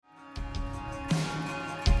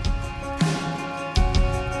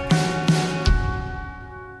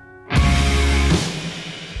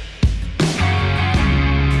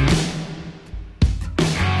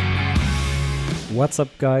What's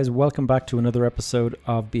up, guys? Welcome back to another episode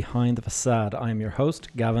of Behind the Facade. I'm your host,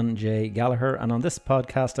 Gavin J. Gallagher, and on this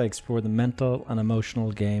podcast I explore the mental and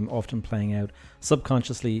emotional game often playing out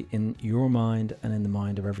subconsciously in your mind and in the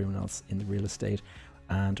mind of everyone else in the real estate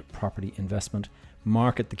and property investment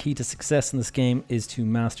market. The key to success in this game is to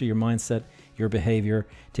master your mindset, your behavior,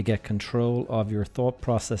 to get control of your thought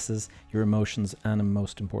processes, your emotions, and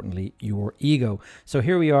most importantly, your ego. So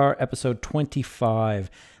here we are, episode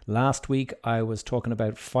 25. Last week, I was talking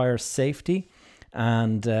about fire safety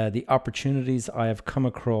and the opportunities I have come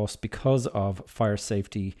across because of fire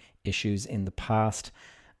safety issues in the past.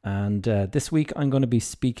 And this week, I'm going to be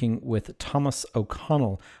speaking with Thomas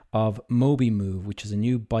O'Connell of Mobimove, which is a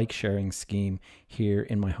new bike sharing scheme here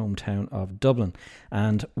in my hometown of Dublin.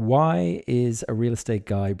 And why is a real estate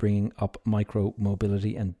guy bringing up micro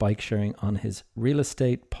mobility and bike sharing on his real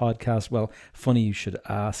estate podcast? Well, funny you should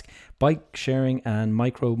ask. Bike sharing and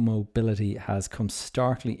micro mobility has come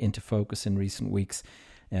starkly into focus in recent weeks.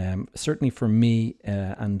 Certainly for me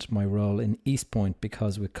and my role in East Point,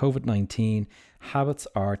 because with COVID-19, habits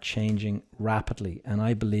are changing rapidly. And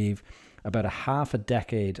I believe about a half a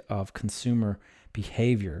decade of consumer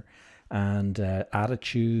behavior and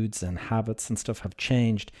attitudes and habits and stuff have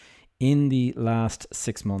changed in the last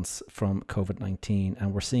 6 months from COVID-19.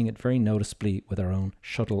 And we're seeing it very noticeably with our own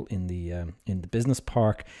shuttle in the business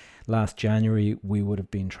park. Last January, we would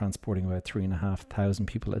have been transporting about 3,500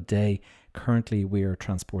 people a day. Currently, we are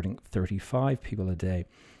transporting 35 people a day.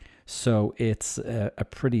 So it's a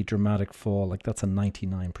pretty dramatic fall. Like, that's a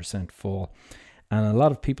 99% fall. And a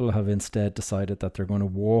lot of people have instead decided that they're going to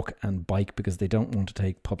walk and bike because they don't want to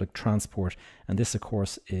take public transport. And this, of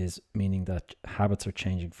course, is meaning that habits are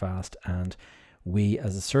changing fast, and we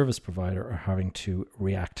as a service provider are having to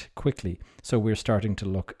react quickly. So we're starting to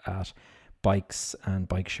look at bikes and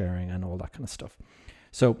bike sharing and all that kind of stuff.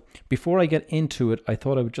 So before I get into it, I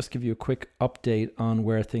thought I would just give you a quick update on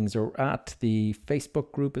where things are at. The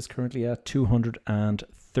Facebook group is currently at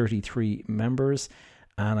 233 members,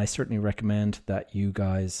 and I certainly recommend that you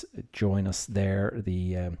guys join us there,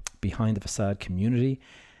 the Behind the Facade community.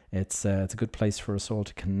 It's a good place for us all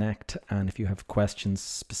to connect, and if you have questions,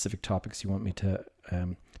 specific topics you want me to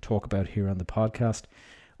talk about here on the podcast,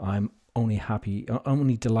 I'm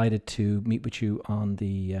only delighted to meet with you on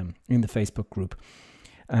the in the Facebook group.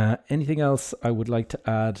 Anything else I would like to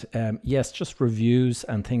add? Yes, just reviews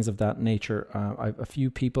and things of that nature. A few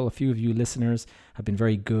of you listeners have been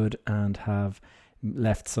very good and have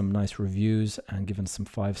left some nice reviews and given some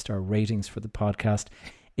 5-star ratings for the podcast.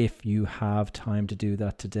 If you have time to do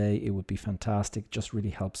that today, it would be fantastic. Just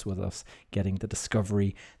really helps with us getting the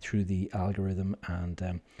discovery through the algorithm,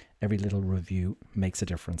 and every little review makes a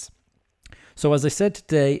difference. So as I said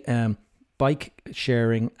today, bike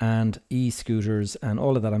sharing and e-scooters and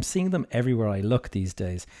all of that, I'm seeing them everywhere I look these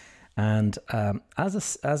days. And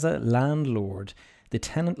as a landlord, the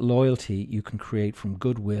tenant loyalty you can create from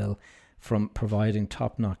goodwill, from providing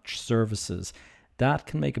top-notch services, that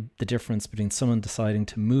can make the difference between someone deciding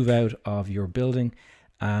to move out of your building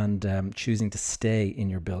and choosing to stay in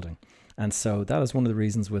your building. And so that is one of the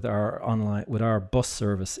reasons with our bus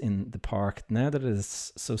service in the park, now that it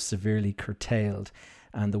is so severely curtailed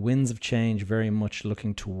and the winds of change very much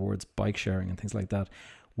looking towards bike sharing and things like that,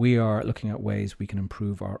 we are looking at ways we can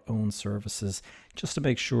improve our own services just to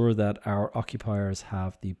make sure that our occupiers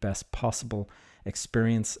have the best possible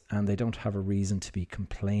experience and they don't have a reason to be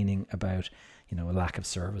complaining about, a lack of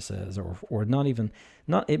services or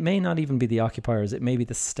it may not even be the occupiers, it may be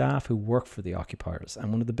the staff who work for the occupiers. And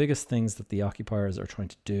one of the biggest things that the occupiers are trying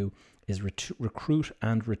to do is recruit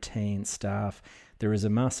and retain staff. There is a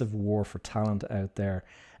massive war for talent out there.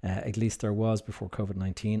 At least there was before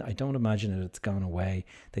COVID-19. I don't imagine it's gone away.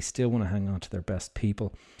 They still want to hang on to their best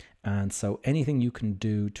people. And so anything you can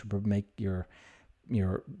do to make your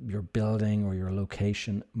building or your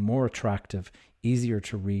location more attractive, easier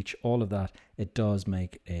to reach, all of that, it does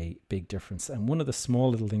make a big difference. And one of the small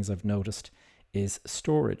little things I've noticed is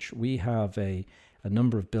storage. We have a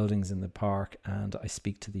number of buildings in the park, and I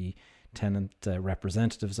speak to the tenant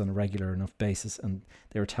representatives on a regular enough basis, and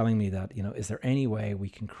they were telling me that, is there any way we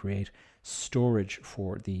can create storage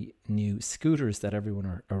for the new scooters that everyone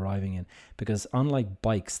are arriving in? Because unlike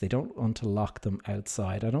bikes, they don't want to lock them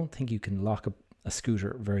outside. I don't think you can lock a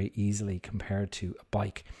scooter very easily compared to a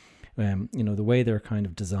bike. The way they're kind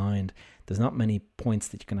of designed, there's not many points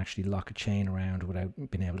that you can actually lock a chain around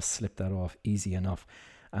without being able to slip that off easy enough.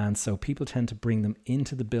 And so people tend to bring them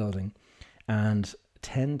into the building and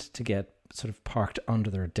tend to get sort of parked under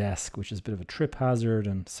their desk, which is a bit of a trip hazard,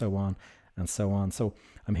 and so on and so on. So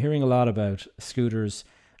I'm hearing a lot about scooters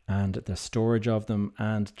and the storage of them.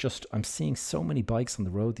 And just, I'm seeing so many bikes on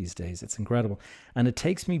the road these days. It's incredible. And it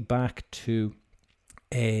takes me back to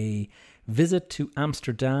a visit to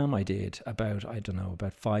Amsterdam I did about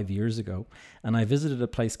 5 years ago. And I visited a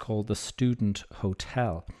place called the Student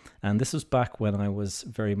Hotel. And this was back when I was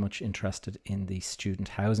very much interested in the student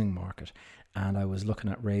housing market. And I was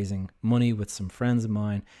looking at raising money with some friends of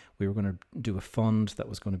mine. We were going to do a fund that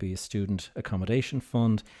was going to be a student accommodation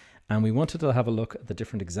fund. And we wanted to have a look at the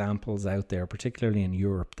different examples out there, particularly in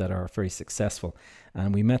Europe, that are very successful.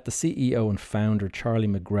 And we met the CEO and founder, Charlie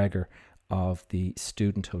McGregor, of the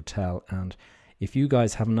Student Hotel. And if you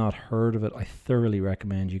guys have not heard of it, I thoroughly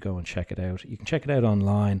recommend you go and check it out. You can check it out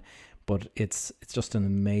online, but it's just an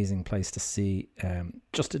amazing place to see,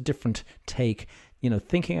 just a different take,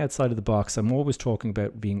 thinking outside of the box. I'm always talking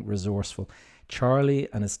about being resourceful. Charlie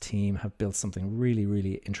and his team have built something really,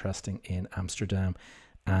 really interesting in Amsterdam.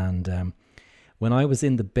 And when I was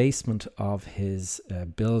in the basement of his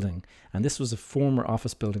building, and this was a former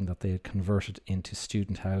office building that they had converted into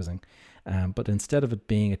student housing, but instead of it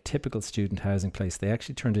being a typical student housing place, they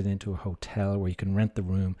actually turned it into a hotel where you can rent the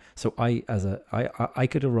room. So I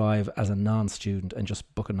could arrive as a non-student and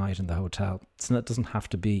just book a night in the hotel. So that doesn't have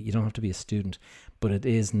to be, you don't have to be a student, but it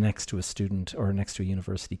is next to a student or next to a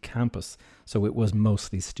university campus. So it was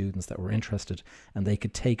mostly students that were interested, and they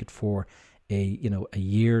could take it for a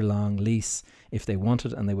year-long lease if they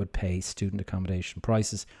wanted, and they would pay student accommodation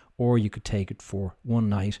prices, or you could take it for one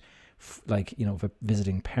night, if a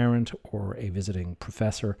visiting parent or a visiting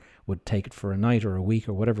professor would take it for a night or a week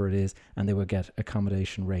or whatever it is, and they would get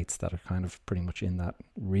accommodation rates that are kind of pretty much in that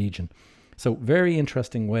region. So very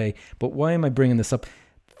interesting way. But why am I bringing this up?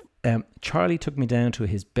 Charlie took me down to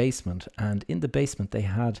his basement, and in the basement they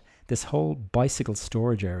had this whole bicycle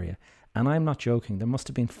storage area. And I'm not joking, there must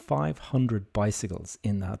have been 500 bicycles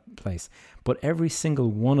in that place. But every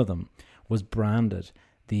single one of them was branded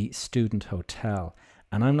the Student Hotel.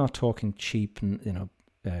 And I'm not talking cheap,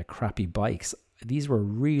 crappy bikes. These were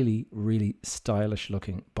really, really stylish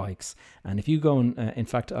looking bikes. And if you go and, in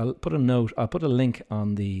fact, I'll put a link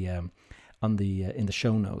on the in the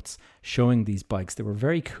show notes showing these bikes. They were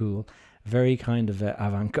very cool, very kind of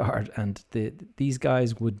avant-garde. And these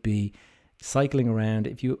guys would be cycling around.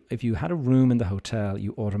 If you had a room in the hotel,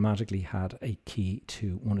 you automatically had a key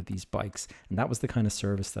to one of these bikes, and that was the kind of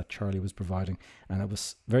service that Charlie was providing, and it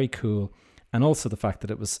was very cool. And also the fact that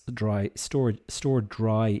it was stored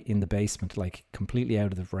dry in the basement, like completely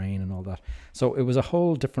out of the rain and all that. So it was a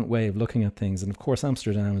whole different way of looking at things. And of course,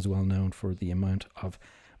 Amsterdam is well known for the amount of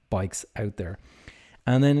bikes out there.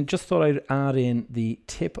 And then just thought I'd add in the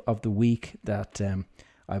tip of the week that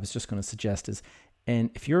I was just going to suggest is,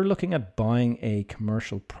 and if you're looking at buying a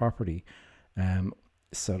commercial property,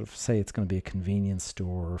 sort of say it's going to be a convenience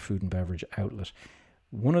store or food and beverage outlet,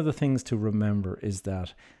 one of the things to remember is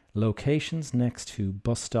that locations next to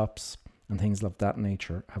bus stops and things of that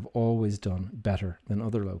nature have always done better than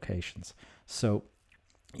other locations. So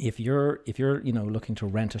if you're looking to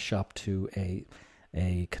rent a shop to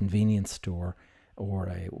a convenience store or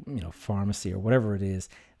a pharmacy or whatever it is,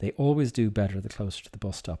 they always do better the closer to the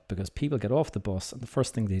bus stop, because people get off the bus and the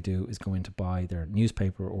first thing they do is go in to buy their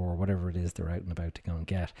newspaper or whatever it is they're out and about to go and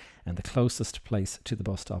get, and the closest place to the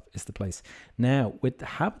bus stop is the place. Now, with the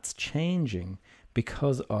habits changing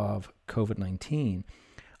because of COVID-19,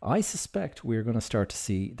 I suspect we're going to start to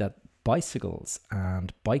see that bicycles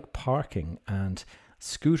and bike parking and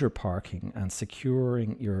scooter parking and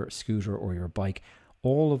securing your scooter or your bike,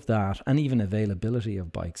 all of that, and even availability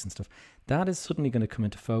of bikes and stuff, that is suddenly going to come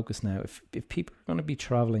into focus now. If people are going to be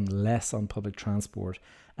traveling less on public transport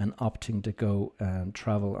and opting to go and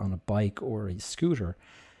travel on a bike or a scooter,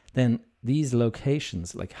 then these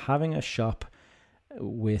locations, like having a shop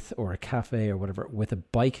with, or a cafe or whatever, with a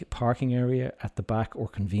bike parking area at the back or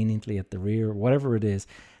conveniently at the rear, whatever it is,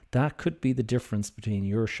 that could be the difference between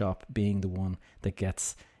your shop being the one that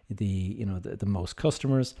gets the most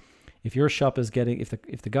customers. If your shop is getting,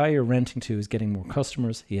 if the guy you're renting to is getting more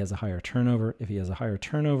customers, he has a higher turnover. If he has a higher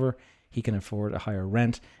turnover, he can afford a higher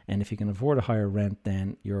rent. And if he can afford a higher rent,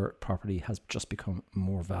 then your property has just become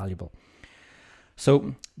more valuable.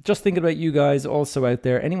 So just thinking about you guys also out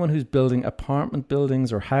there, anyone who's building apartment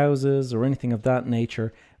buildings or houses or anything of that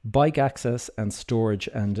nature, bike access and storage.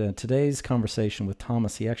 And today's conversation with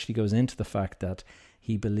Thomas, he actually goes into the fact that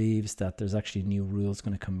he believes that there's actually new rules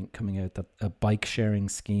going to coming out, that a bike sharing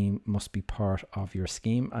scheme must be part of your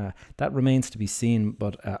scheme. That remains to be seen,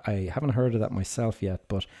 but I haven't heard of that myself yet.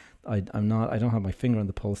 But I don't have my finger on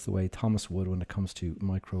the pulse the way Thomas would when it comes to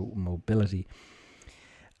micro mobility.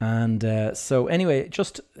 And so anyway,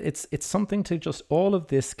 just it's something to just, all of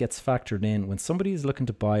this gets factored in when somebody is looking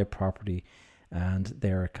to buy a property, and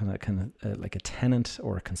they're kind of like a tenant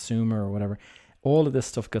or a consumer or whatever. All of this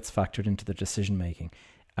stuff gets factored into their decision making.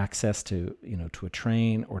 Access to, to a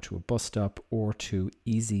train or to a bus stop, or to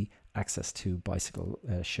easy access to bicycle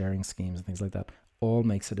sharing schemes and things like that, all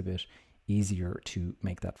makes it a bit easier to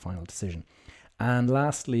make that final decision. And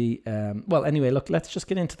lastly, look, let's just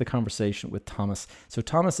get into the conversation with Thomas. So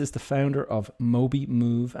Thomas is the founder of Moby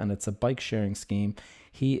Move, and it's a bike sharing scheme.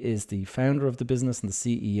 He is the founder of the business and the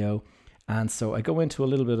CEO. And so I go into a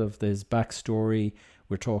little bit of his backstory.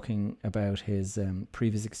 We're talking about his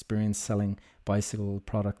previous experience selling bicycle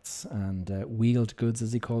products and wheeled goods,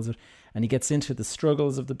 as he calls it. And he gets into the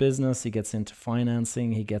struggles of the business. He gets into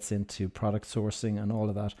financing. He gets into product sourcing and all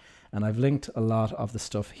of that. And I've linked a lot of the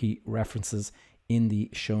stuff he references in the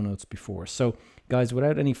show notes before. So guys,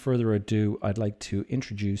 without any further ado, I'd like to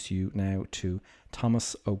introduce you now to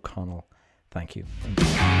Thomas O'Connell. Thank you.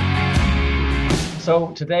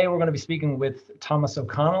 So today we're going to be speaking with Thomas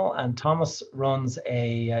O'Connell, and Thomas runs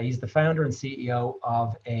he's the founder and CEO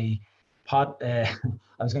of I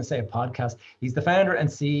was going to say a podcast. He's the founder and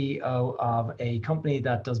CEO of a company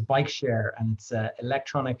that does bike share, and it's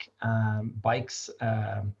electronic bikes,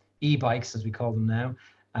 e-bikes as we call them now,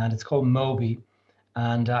 and it's called Moby.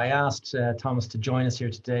 And I asked Thomas to join us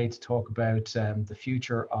here today to talk about the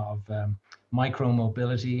future of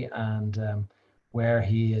micro-mobility and where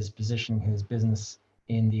he is positioning his business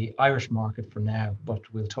in the Irish market for now, but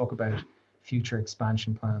we'll talk about future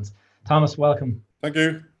expansion plans. Thomas, welcome. Thank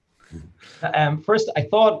you. First, I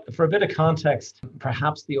thought for a bit of context,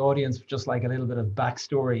 perhaps the audience would just like a little bit of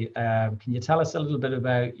backstory. Can you tell us a little bit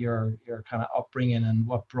about your kind of upbringing and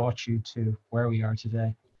what brought you to where we are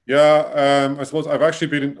today? Yeah, I suppose I've actually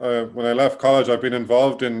been, when I left college, I've been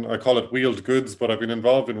involved in, I call it wheeled goods, but I've been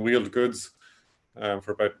involved in wheeled goods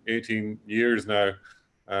for about 18 years now.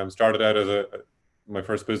 Started out as my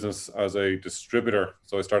first business as a distributor.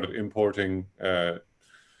 So I started importing, I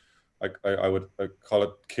would call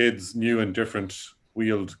it kids, new and different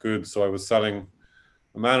wheeled goods. So I was selling,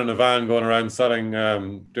 a man in a van going around selling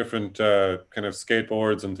different kind of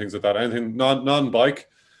skateboards and things like that. Anything non-bike,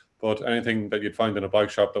 but anything that you'd find in a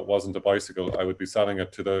bike shop that wasn't a bicycle, I would be selling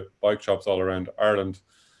it to the bike shops all around Ireland.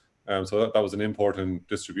 So that was an import and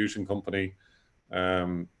distribution company.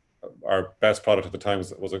 Our best product at the time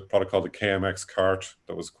was a product called the KMX cart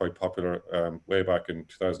that was quite popular way back in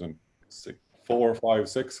 2004, 5,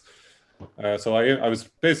 6. So I was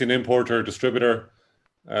basically an importer, distributor.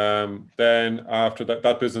 Then after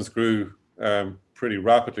that business grew pretty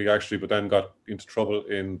rapidly actually, but then got into trouble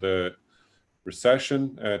in the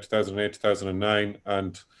recession, 2008, 2009,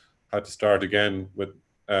 and had to start again with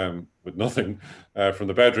nothing from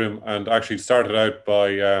the bedroom, and actually started out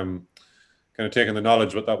by kind of taking the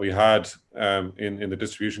knowledge that we had in the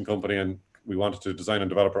distribution company, and we wanted to design and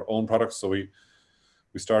develop our own products. So we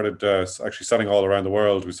started actually selling all around the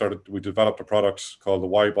world. We developed a product called the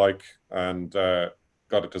Y Bike, and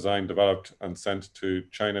got it designed, developed, and sent to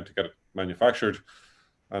China to get it manufactured,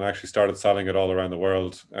 and actually started selling it all around the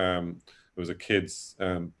world. It was a kid's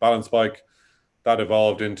balance bike that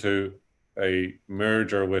evolved into a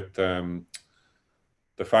merger with the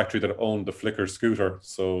factory that owned the Flickr scooter.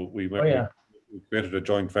 So we created a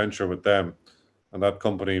joint venture with them, and that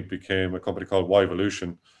company became a company called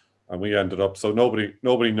Yvolution. And we ended up, so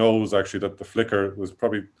nobody knows actually that the Flickr was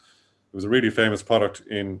a really famous product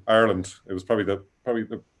in Ireland. It was probably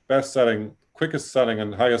the best selling, quickest selling,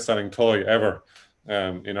 and highest selling toy ever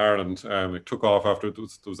in Ireland. It took off after it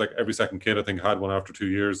was like every second kid I think had one after 2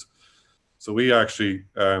 years. So we actually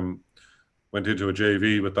went into a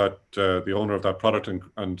JV with the owner of that product,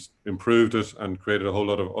 and improved it and created a whole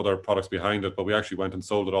lot of other products behind it. But we actually went and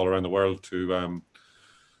sold it all around the world to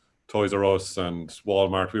Toys R Us and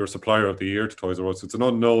Walmart. We were supplier of the year to Toys R Us. It's an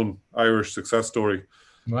unknown Irish success story.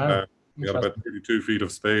 Wow. We got about 32 feet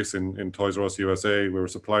of space in Toys R Us USA. We were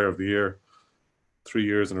supplier of the year 3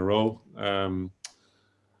 years in a row.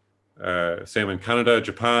 Same in Canada,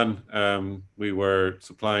 Japan. We were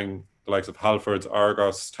supplying the likes of Halfords,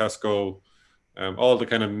 Argos, Tesco, all the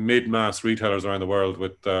kind of mid-mass retailers around the world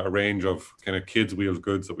with a range of kind of kids wheeled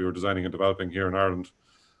goods that we were designing and developing here in Ireland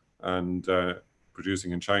and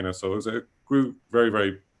producing in China. So it grew very,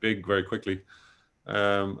 very big very quickly.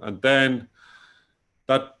 And then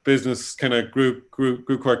that business kind of grew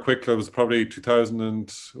quite quickly. It was probably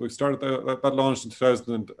 2000, we started that launched in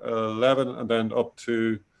 2011, and then up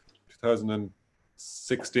to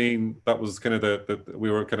 2016. That was kind of we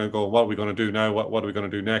were kind of going, what are we going to do now? What are we going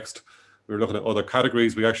to do next? We were looking at other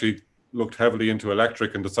categories. We actually looked heavily into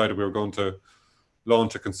electric and decided we were going to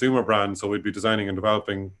launch a consumer brand. So we'd be designing and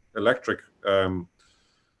developing electric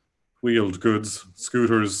wheeled goods,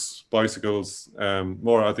 scooters, bicycles,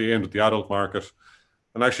 more at the end of the adult market.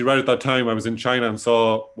 And actually, right at that time, I was in China and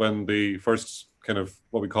saw when the first kind of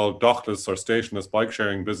what we call dockless or stationless bike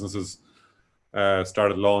sharing businesses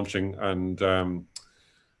started launching. And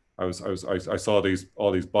I saw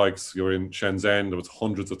all these bikes. You were in Shenzhen. There was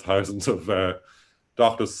hundreds of thousands of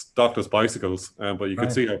dockless bicycles, but you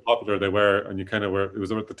could see how popular they were, and you kind of were. It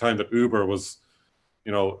was at the time that Uber was,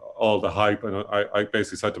 all the hype, and I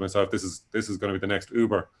basically said to myself, this is going to be the next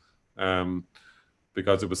Uber,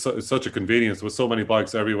 because it was such a convenience. There was so many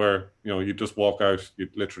bikes everywhere. You'd just walk out,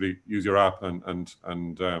 you'd literally use your app and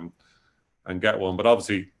get one. But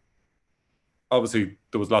obviously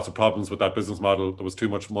there was lots of problems with that business model. There was too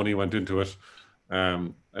much money went into it,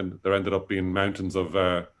 and there ended up being mountains of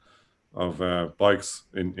bikes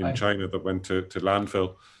in China that went to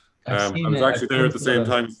landfill. I was actually there at the same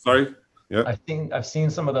time. Sorry. Yeah. I've seen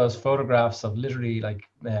some of those photographs of literally like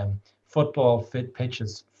football fit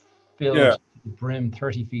pitches filled to the brim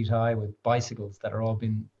 30 feet high with bicycles that are all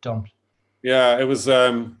being dumped. Yeah, it was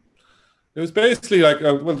basically like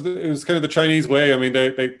it was kind of the Chinese way. I mean,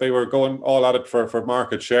 they were going all at it for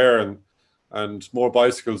market share and more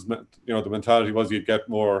bicycles. The mentality was you'd get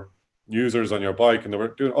more users on your bike, and they were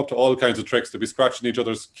doing up to all kinds of tricks. They'd be scratching each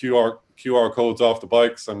other's QR codes off the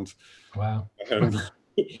bikes and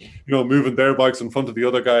moving their bikes in front of the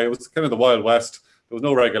other guy. It was kind of the Wild West. There was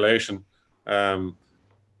no regulation around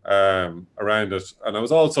it. And I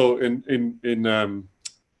was also in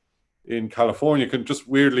California, just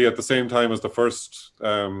weirdly at the same time as the first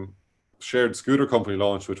shared scooter company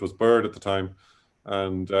launched, which was Bird at the time,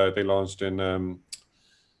 and they launched in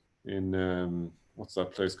what's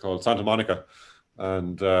that place called? Santa Monica,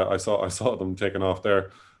 and I saw them taking off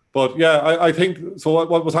there. But yeah, I think so.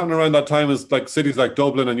 What was happening around that time is like cities like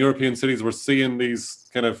Dublin and European cities were seeing these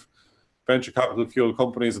kind of venture capital fuel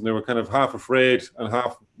companies, and they were kind of half afraid and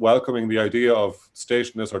half welcoming the idea of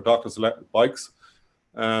stationless or dockless bikes.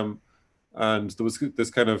 And there was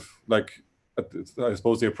this kind of like, I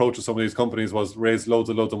suppose the approach of some of these companies was raise loads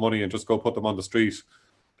of money and just go put them on the street.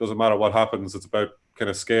 Doesn't matter what happens. It's about kind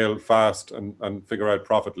of scale fast and figure out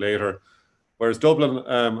profit later. Whereas Dublin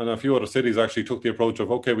and a few other cities actually took the approach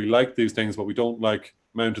of, okay, we like these things, but we don't like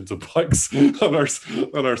mountains of bikes on our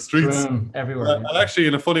streets. Everywhere. And actually,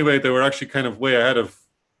 in a funny way, they were actually kind of way ahead of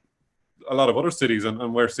a lot of other cities,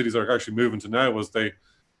 and where cities are actually moving to now was they,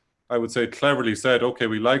 I would say, cleverly said, okay,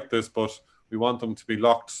 we like this, but we want them to be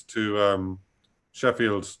locked to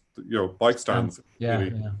Sheffield, bike stands.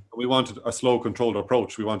 We wanted a slow, controlled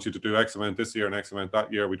approach. We want you to do X amount this year and X amount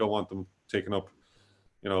that year. We don't want them taking up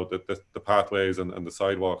the pathways and the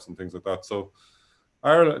sidewalks and things like that. So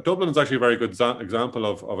Dublin is actually a very good example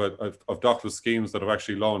of dockless schemes that have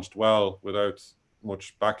actually launched well without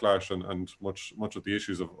much backlash and much of the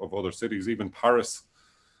issues of other cities. Even Paris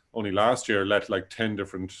only last year let like 10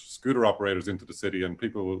 different scooter operators into the city, and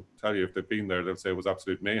people will tell you if they've been there, they'll say it was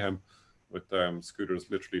absolute mayhem with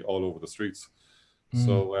scooters literally all over the streets.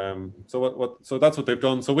 So that's what they've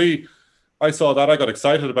done. So I saw that, I got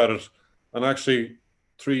excited about it, and actually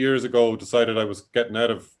 3 years ago decided I was getting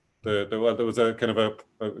out of there was a kind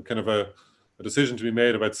of a decision to be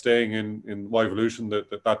made about staying in Yvolution,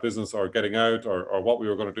 that business, or getting out, or what we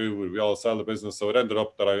were going to do. Would we all sell the business? So it ended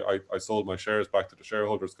up that I sold my shares back to the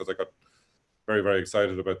shareholders because I got very, very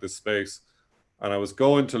excited about this space. And I was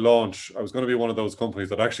going to be one of those companies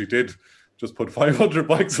that actually did just put 500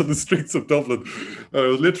 bikes on the streets of Dublin. I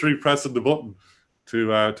was literally pressing the button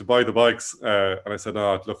to buy the bikes, and I said,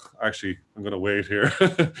 "No, look, actually, I'm going to wait here."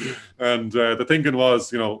 And the thinking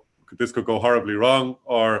was, this could go horribly wrong.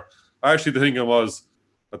 Or actually, the thinking was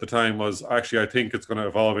at the time was actually, I think it's going to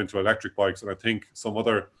evolve into electric bikes, and I think some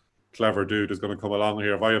other clever dude is going to come along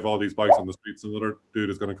here. If I have all these bikes on the street, some other dude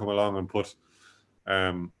is going to come along and put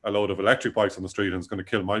a load of electric bikes on the street, and it's going to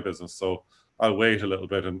kill my business. So I'll wait a little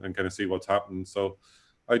bit and kind of see what's happening. So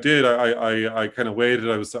I did. I kind of waited.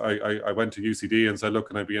 I went to UCD and said, look,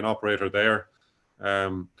 can I be an operator there?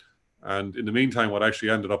 And in the meantime, what actually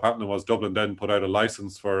ended up happening was Dublin then put out a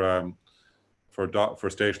license for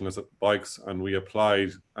stationless bikes, and we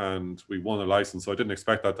applied and we won a license. So I didn't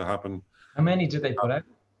expect that to happen. How many did they put out?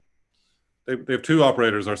 They have two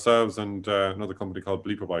operators, ourselves and another company called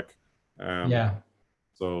Bleeper Bike.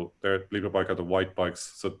 So they're Bleeper Bike are the white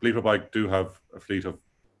bikes. So Bleeper Bike do have a fleet of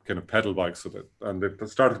kind of pedal bikes, and they've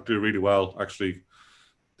started to do really well actually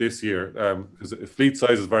this year, because fleet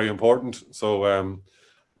size is very important. So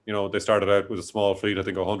they started out with a small fleet, I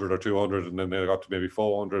think 100 or 200, and then they got to maybe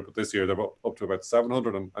 400. But this year they're up to about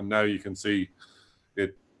 700, and now you can see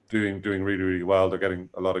it. doing really well. They're getting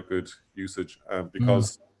a lot of good usage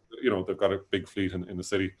because they've got a big fleet in the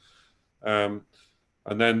city. And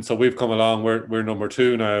then so we've come along. We're number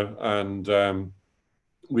 2 now, and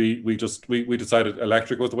we decided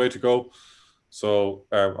electric was the way to go. So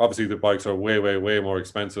obviously the bikes are way more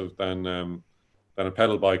expensive than a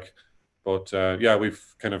pedal bike, but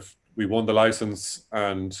we won the license,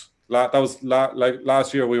 and that was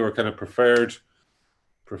last year. We were kind of preferred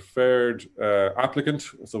applicant,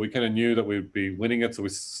 so we kind of knew that we'd be winning it. So we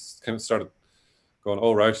kind of started going,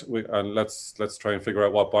 oh right, and let's try and figure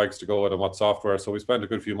out what bikes to go with and what software. So we spent a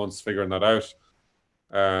good few months figuring that out,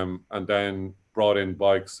 and then brought in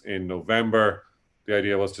bikes in November. The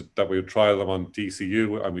idea was that we would trial them on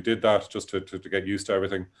DCU, and we did that just to get used to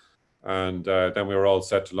everything. And then we were all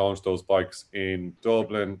set to launch those bikes in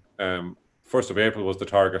Dublin. 1st of April was the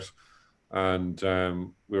target, and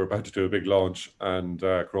we were about to do a big launch, and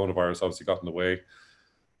coronavirus obviously got in the way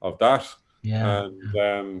of that. Yeah.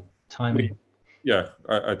 And timing.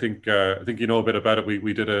 I think you know a bit about it.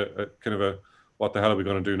 We did a kind of a what the hell are we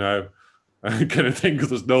going to do now kind of thing, because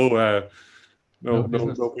there's no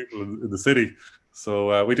people in the city.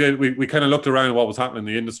 So we kind of looked around what was happening in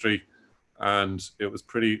the industry, and it was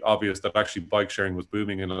pretty obvious that actually bike sharing was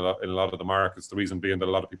booming in a lot of the markets. The reason being that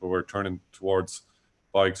a lot of people were turning towards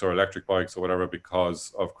bikes or electric bikes or whatever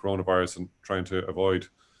because of coronavirus and trying to avoid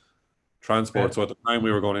transport. Right. So at the time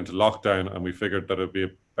we were going into lockdown, and we figured that it would be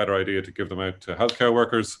a better idea to give them out to healthcare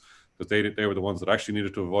workers, because they were the ones that actually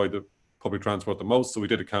needed to avoid the public transport the most. So we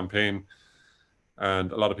did a campaign,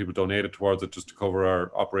 and a lot of people donated towards it just to cover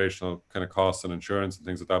our operational kind of costs and insurance and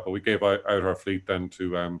things like that. But we gave out our fleet then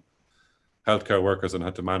to healthcare workers, and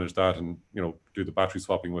had to manage that, and do the battery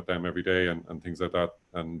swapping with them every day and things like that,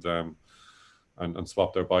 and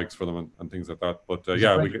swap their bikes for them and things like that. But we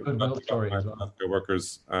got healthcare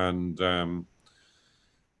workers, and that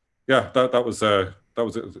was I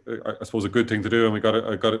suppose a good thing to do, and we got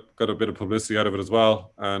a bit of publicity out of it as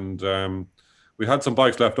well. And we had some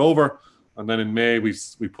bikes left over. And then in May, we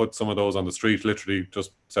put some of those on the street, literally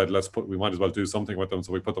just said, we might as well do something with them.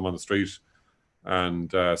 So we put them on the street and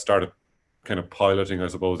started kind of piloting, I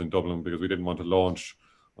suppose, in Dublin, because we didn't want to launch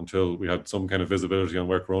until we had some kind of visibility on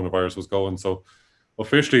where coronavirus was going. So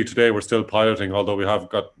officially today, we're still piloting, although we have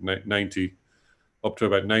got up to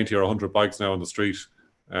about 90 or 100 bikes now on the street,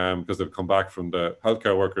 because they've come back from the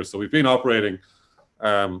healthcare workers. So we've been operating.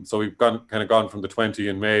 So we've gone from the 20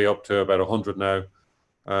 in May up to about 100 now.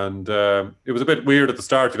 And it was a bit weird at the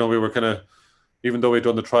start. We were kind of, even though we'd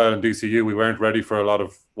done the trial in DCU, we weren't ready for a lot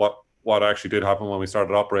of what actually did happen when we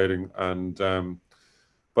started operating. And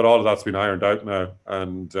but all of that's been ironed out now,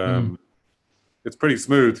 and it's pretty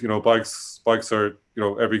smooth. Bikes are,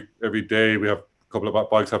 every day we have a couple of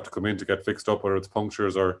bikes have to come in to get fixed up, whether it's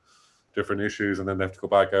punctures or different issues, and then they have to go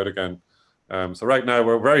back out again. So right now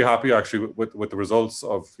we're very happy actually with the results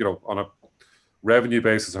of, on a revenue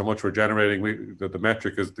basis, how much we're generating.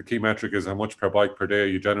 The key metric is how much per bike per day are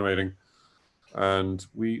you generating, and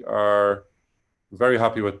we are very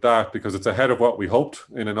happy with that because it's ahead of what we hoped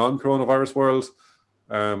in a non-coronavirus world.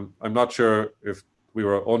 I'm not sure if we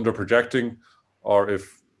were under projecting or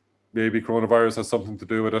if maybe coronavirus has something to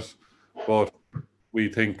do with it, but we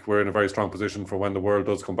think we're in a very strong position for when the world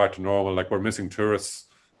does come back to normal. Like, we're missing tourists.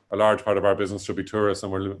 A large part of our business should be tourists,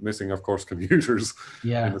 and we're missing, of course, commuters in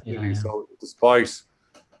the city. Yeah. So despite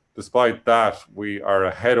that, we are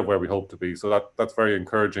ahead of where we hope to be. So that's very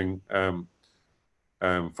encouraging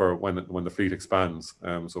for when the fleet expands.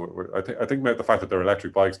 So I think the fact that they're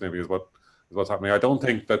electric bikes maybe is what's happening. I don't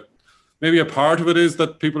think that maybe a part of it is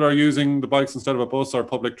that people are using the bikes instead of a bus or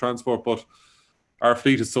public transport, but our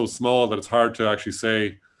fleet is so small that it's hard to actually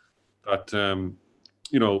say that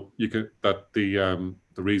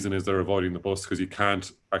the reason is they're avoiding the bus, because you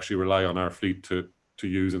can't actually rely on our fleet to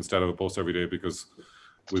use instead of a bus every day, because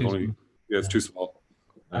it's too small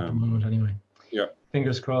at the moment anyway. Yeah,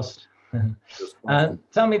 fingers crossed.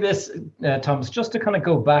 Tell me this, Thomas, just to kind of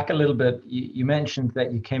go back a little bit. You mentioned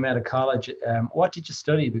that you came out of college. What did you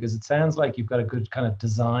study? Because it sounds like you've got a good kind of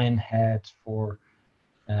design head for.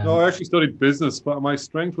 No, I actually studied business, but my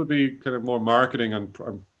strength would be kind of more marketing and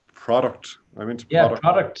product. I'm into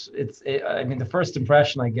product. I mean, the first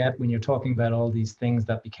impression I get when you're talking about all these things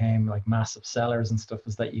that became like massive sellers and stuff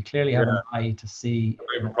is that you clearly have an eye to see.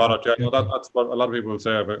 Product, yeah. No, that's what a lot of people will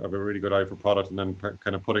say. I have a really good eye for product, and then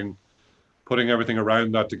kind of putting everything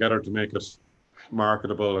around that together to make it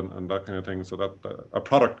marketable and that kind of thing. So that a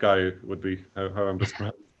product guy would be how I'm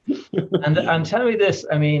described. and tell me this.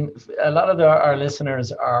 I mean, a lot of our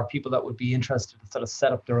listeners are people that would be interested to sort of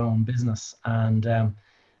set up their own business, and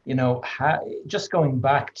just going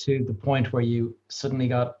back to the point where you suddenly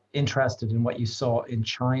got interested in what you saw in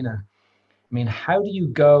China. I mean, how do you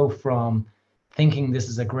go from thinking this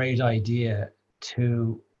is a great idea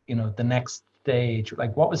to, the next stage?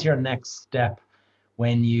 Like, what was your next step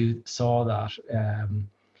when you saw that?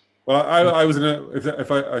 Well, I was in a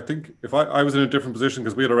I was in a different position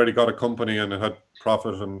because we had already got a company and it had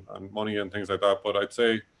profit and money and things like that. But I'd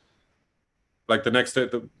say, like, the next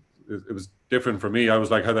step, it was different for me. I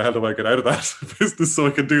was like, how the hell do I get out of that business so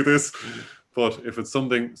I can do this? But if it's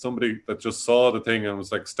somebody that just saw the thing and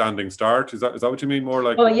was like standing start, is that what you mean? More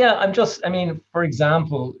like? Well, yeah, for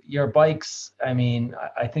example, your bikes. I mean,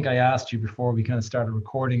 I think I asked you before we kind of started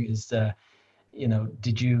recording.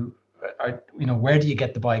 Where do you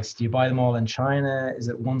get the bikes? Do you buy them all in China? Is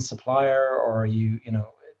it one supplier, or are you,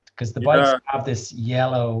 because the bikes have this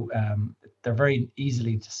yellow, they're very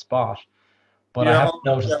easily to spot, but I haven't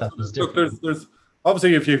noticed that there's different. There's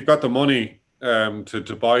obviously, if you've got the money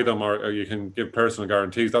to buy them, or you can give personal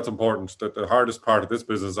guarantees, that's important. That the hardest part of this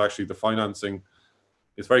business is actually the financing.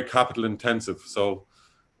 It's very capital intensive. So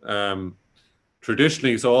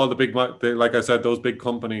traditionally, so all the big, like I said, those big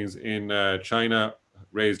companies in China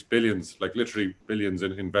raised billions, like literally billions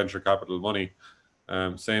in venture capital money.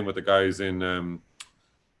 Same with the guys in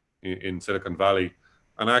Silicon Valley.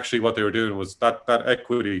 And actually what they were doing was that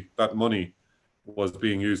equity, that money was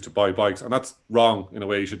being used to buy bikes. And that's wrong in a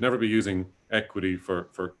way. You should never be using equity for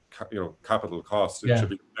capital costs. It should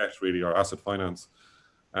be debt, really, or asset finance.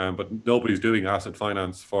 But nobody's doing asset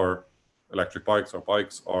finance for electric bikes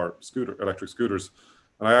or electric scooters.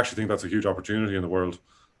 And I actually think that's a huge opportunity in the world.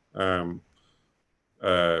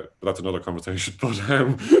 But that's another conversation. But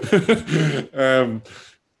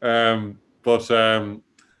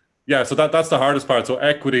so that's the hardest part. So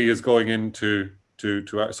equity is going into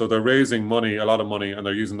so they're raising money, a lot of money, and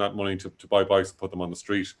they're using that money to buy bikes and put them on the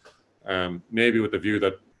street. Maybe with the view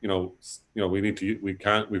that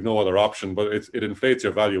we've no other option, but it inflates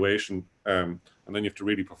your valuation, and then you have to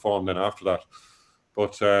really perform then after that.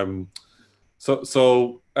 But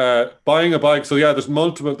So buying a bike. So yeah, there's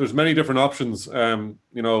many different options. You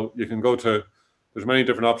can go to, there's many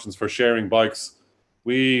different options for sharing bikes.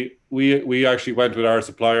 We actually went with our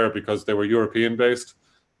supplier because they were European based.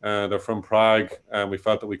 They're from Prague, and we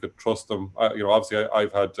felt that we could trust them. Obviously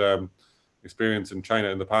I've had experience in China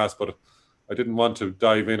in the past, but I didn't want to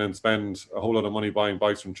dive in and spend a whole lot of money buying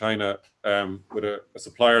bikes from China with a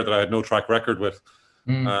supplier that I had no track record with.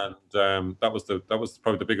 And that was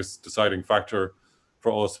probably the biggest deciding factor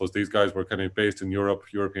for us, was these guys were kind of based in Europe,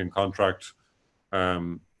 European contract.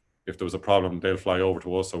 If there was a problem, they'll fly over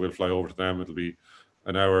to us, or we'll fly over to them. It'll be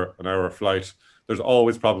an hour flight. There's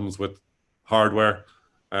always problems with hardware,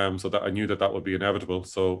 so that I knew that would be inevitable.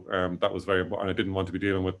 So that was very important. I didn't want to be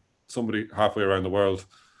dealing with somebody halfway around the world.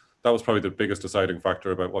 That was probably the biggest deciding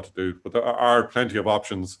factor about what to do. But there are plenty of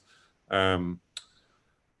options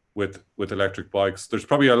with electric bikes. There's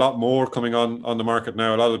probably a lot more coming on the market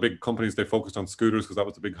now. A lot of the big companies, they focused on scooters because that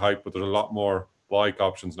was the big hype, but there's a lot more bike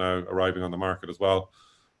options now arriving on the market as well.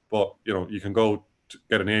 But you can go to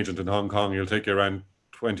get an agent in Hong Kong. You'll take you around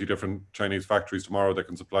 20 different Chinese factories tomorrow that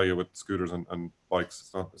can supply you with scooters and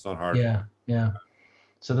bikes. It's not hard. Yeah.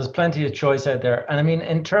 So there's plenty of choice out there. And I mean,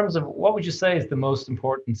 in terms of, what would you say is the most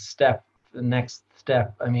important step, the next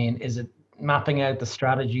step? I mean, is it mapping out the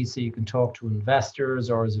strategy so you can talk to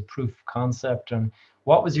investors, or is it proof of concept? And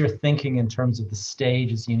what was your thinking in terms of the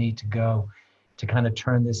stages you need to go to kind of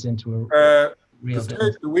turn this into a real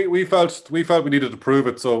business? We felt we needed to prove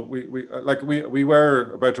it. So we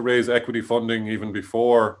were about to raise equity funding even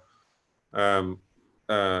before,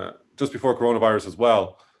 just before coronavirus as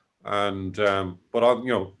well. And but on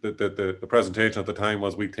the presentation at the time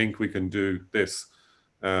was, we think we can do this.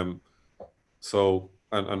 So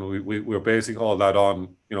we were basing all that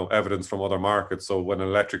on evidence from other markets. So when an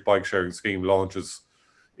electric bike sharing scheme launches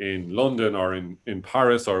in London or in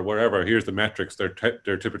Paris or wherever, here's the metrics. They're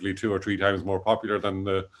typically 2 or 3 times more popular than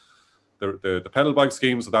the pedal bike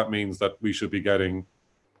scheme. So that means that we should be getting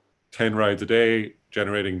 10 rides a day,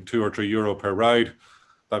 generating €2 or €3 per ride.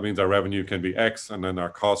 That means our revenue can be X, and then our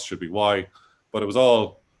cost should be Y. But it was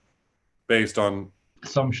all based on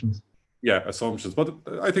assumptions. Yeah, assumptions. But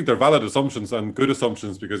I think they're valid assumptions and good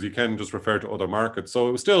assumptions, because you can just refer to other markets. So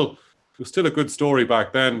it was still a good story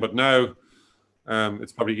back then, but now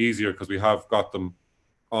it's probably easier because we have got them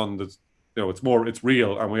on the, it's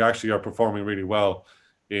real, and we actually are performing really well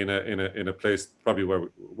in a place probably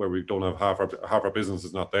where we don't have half our business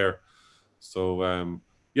is not there. So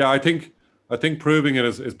I think proving it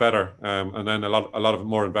is better, and then a lot of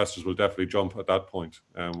more investors will definitely jump at that point.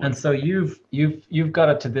 And so you've got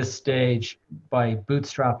it to this stage by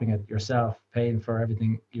bootstrapping it yourself, paying for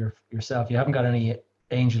everything yourself. You haven't got any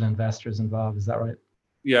angel investors involved. Is that right?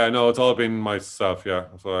 Yeah, no, it's all been myself. Yeah,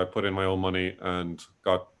 so I put in my own money and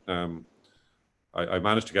got. I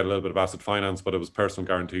managed to get a little bit of asset finance, but it was personal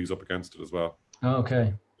guarantees up against it as well.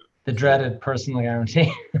 Okay, the dreaded personal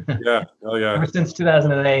guarantee. Yeah. Oh yeah. Ever since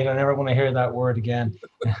 2008, I never want to hear that word again.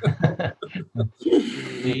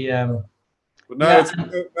 But now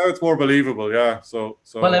it's more believable. Yeah. So.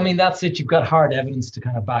 Well, I mean, that's it. You've got hard evidence to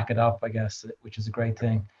kind of back it up, I guess, which is a great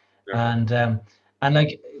thing. Yeah. And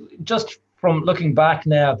like, just from looking back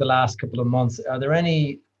now at the last couple of months, are there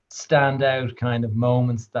any standout kind of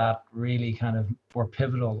moments that really kind of were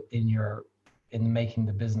pivotal in making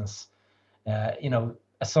the business?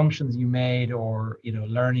 Assumptions you made, or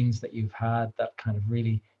learnings that you've had that kind of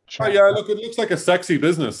really. Oh yeah, look, it looks like a sexy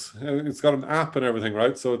business. It's got an app and everything,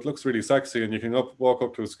 right? So it looks really sexy, and you can walk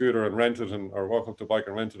up to a scooter and rent it, or walk up to a bike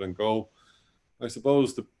and rent it and go. I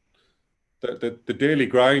suppose the daily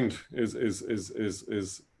grind is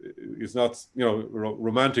not,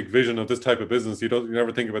 romantic vision of this type of business. You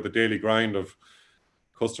never think about the daily grind of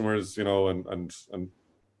customers, and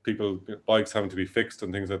people, bikes having to be fixed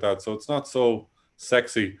and things like that. So it's not so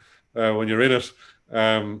sexy when you're in it.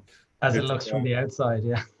 As it looks from the outside,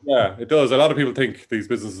 yeah. Yeah, it does. A lot of people think these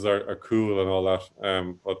businesses are cool and all that.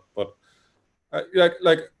 But I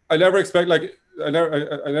never expected,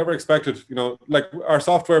 like our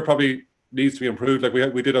software probably needs to be improved. Like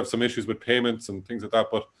we did have some issues with payments and things like that.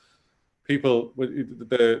 But people,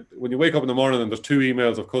 when you wake up in the morning and there's 2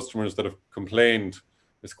 emails of customers that have complained,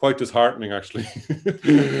 it's quite disheartening, actually.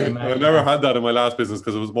 I never had that in my last business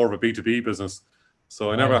because it was more of a B2B business. So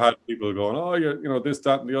I never had people going, oh, this,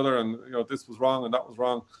 that, and the other, and this was wrong and that was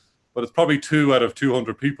wrong. But it's probably 2 out of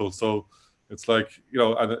 200 people. So it's like,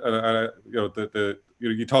 you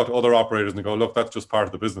talk to other operators and they go, look, that's just part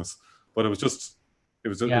of the business. But it was just.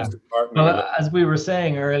 Well, as we were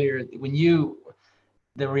saying earlier,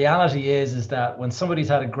 the reality is that when somebody's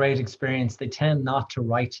had a great experience, they tend not to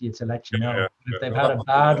write to you to let you know. Yeah. If they've had a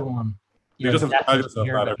bad one, you just have to tell yourself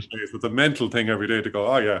that every day. So it's a mental thing every day to go,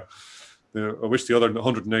 oh yeah. I wish the other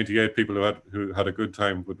 198 people who had a good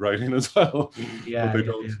time would write in as well. Yeah, but they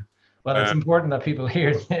don't. Yeah. Well, it's important that people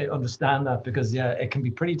here understand that, because it can be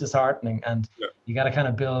pretty disheartening, and you got to kind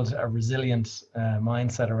of build a resilient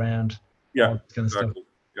mindset around all this kind of stuff.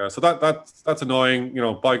 Yeah, so that's annoying.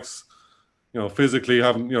 Bikes, physically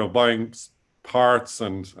having, buying parts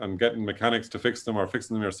and getting mechanics to fix them or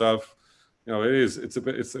fixing them yourself. There's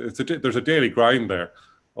a daily grind there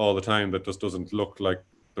all the time that just doesn't look like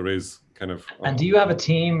there is kind of. And do you have a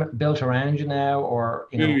team built around you now, or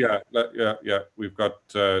Yeah. We've got.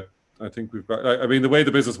 I think we've got. I mean, the way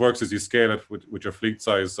the business works is you scale it with your fleet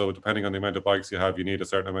size. So depending on the amount of bikes you have, you need a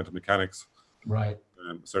certain amount of mechanics, right?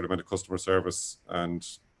 A certain amount of customer service and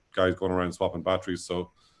guys going around swapping batteries.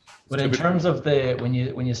 So. But in terms of when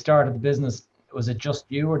you started the business, was it just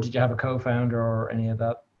you, or did you have a co-founder or any of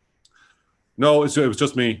that? No, it was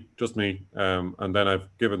just me. And then I've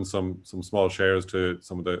given some small shares to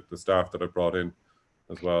some of the staff that I brought in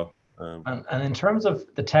as well. And in terms of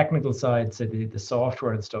the technical side, so the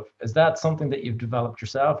software and stuff, is that something that you've developed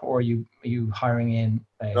yourself, or are you hiring in?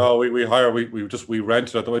 No, we hire. We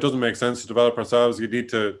rent it. It doesn't make sense to develop ourselves. You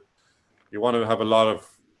want to have a lot of,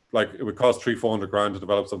 like, it would cost $300,000-400,000 to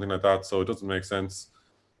develop something like that. So it doesn't make sense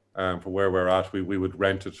for where we're at. We would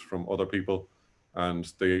rent it from other people. And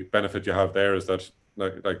the benefit you have there is that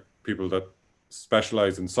like people that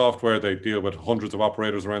specialize in software, they deal with hundreds of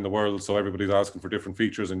operators around the world. So everybody's asking for different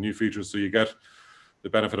features and new features. So you get the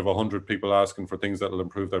benefit of 100 people asking for things that will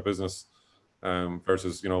improve their business,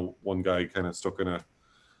 versus, one guy kind of stuck in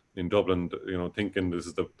Dublin, thinking this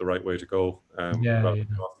is the right way to go.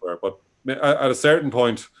 Software. But at a certain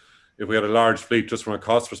point, if we had a large fleet, just from a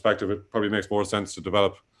cost perspective, it probably makes more sense to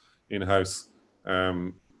develop in-house.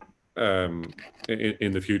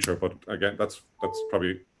 In the future, but again, that's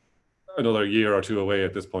probably another year or 2 away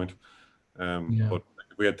at this point. But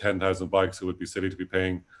if we had 10,000 bikes, it would be silly to be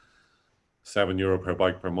paying €7 per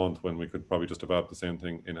bike per month when we could probably just develop the same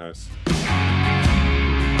thing in-house.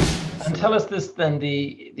 And tell us this then,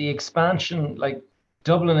 the expansion, like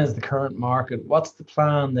Dublin is the current market. What's the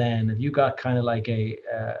plan then? Have you got kind of like a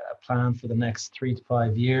plan for the next 3 to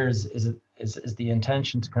 5 years? Is the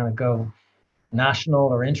intention to kind of go national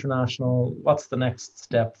or international? What's the next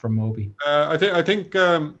step for Moby? I think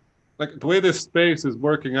like the way this space is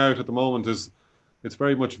working out at the moment is it's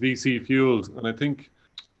very much VC fueled, and I think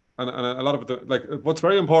and a lot of it, like, what's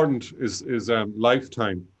very important is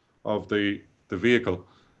lifetime of the vehicle.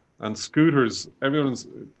 And scooters, everyone's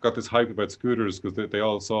got this hype about scooters because they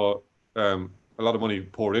all saw a lot of money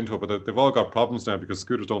poured into it, but they've all got problems now because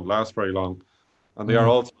scooters don't last very long. and they are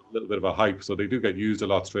also a little bit of a hype, so they do get used a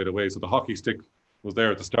lot straight away. So the hockey stick was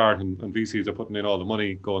there at the start, and VCs are putting in all the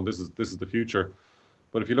money, going, this is the future.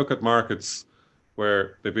 But if you look at markets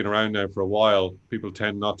where they've been around now for a while, people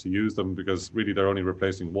tend not to use them because really they're only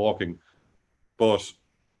replacing walking. But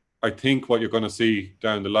I think what you're going to see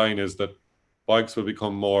down the line is that bikes will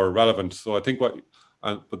become more relevant. So I think but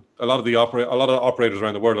a lot of operators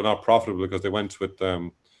around the world are not profitable because they went with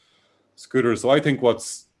scooters. So I think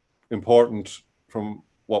what's important from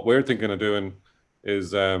what we're thinking of doing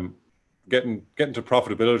is getting to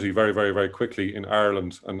profitability very, very, very quickly in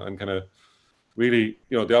Ireland, and kind of really,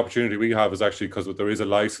 the opportunity we have is actually because there is a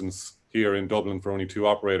license here in Dublin for only 2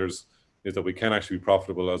 operators, is that we can actually be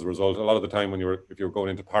profitable as a result. A lot of the time if you're going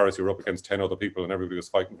into Paris, you're up against 10 other people and everybody was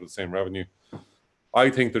fighting for the same revenue. I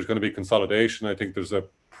think there's going to be consolidation. I think there's a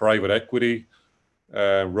private equity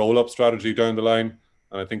roll-up strategy down the line.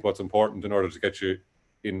 And I think what's important in order to get you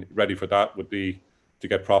ready for that would be to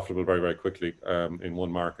get profitable very, very quickly in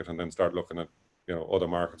one market, and then start looking at other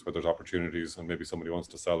markets where there's opportunities and maybe somebody wants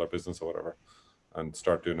to sell their business or whatever, and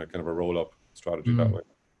start doing a kind of a roll-up strategy that way.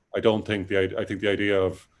 I think the idea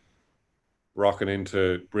of rocking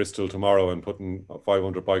into Bristol tomorrow and putting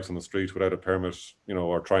 500 bikes on the street without a permit,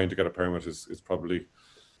 or trying to get a permit is probably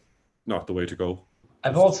not the way to go.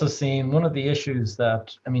 I've also seen one of the issues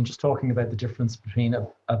that, just talking about the difference between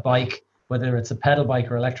a bike, whether it's a pedal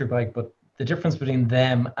bike or electric bike, but the difference between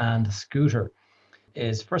them and a scooter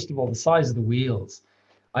is, first of all, the size of the wheels.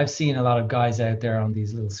 I've seen a lot of guys out there on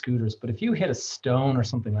these little scooters, but if you hit a stone or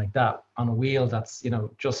something like that on a wheel that's,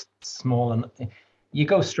 just small, and you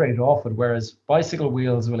go straight off it, whereas bicycle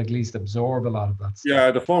wheels will at least absorb a lot of that stuff. Yeah,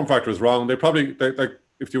 the form factor is wrong. They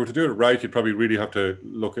if you were to do it right, you'd probably really have to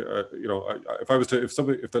look at,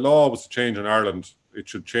 if the law was to change in Ireland, it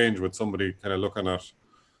should change with somebody kind of looking at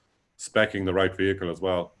speccing the right vehicle as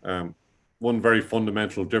well. One very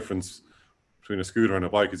fundamental difference between a scooter and a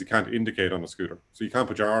bike is you can't indicate on a scooter, so you can't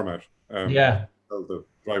put your arm out. Tell the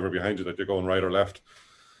driver behind you that you're going right or left.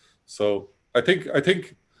 So I think a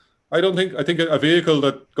vehicle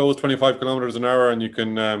that goes 25 kilometers an hour and you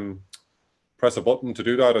can press a button to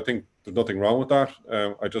do that, I think there's nothing wrong with that.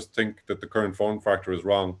 I just think that the current form factor is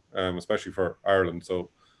wrong, especially for Ireland. So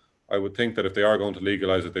I would think that if they are going to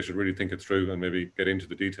legalize it, they should really think it through and maybe get into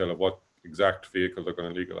the detail of what exact vehicle they're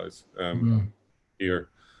going to legalize here.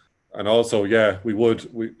 And also,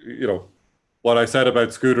 what I said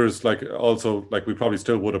about scooters, we probably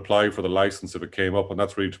still would apply for the license if it came up, and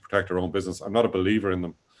that's really to protect our own business. I'm not a believer in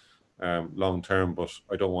them long term, but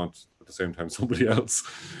I don't want at the same time somebody else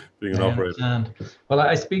being an operator. Understand. Well,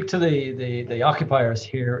 I speak to the occupiers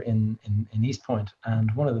here in East Point, and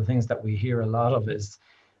one of the things that we hear a lot of is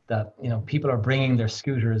that people are bringing their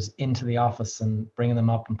scooters into the office and bringing them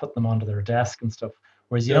up and putting them onto their desk and stuff.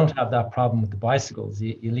 Whereas you don't have that problem with the bicycles.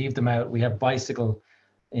 You leave them out. We have bicycle,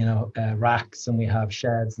 racks, and we have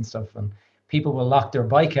sheds and stuff. And people will lock their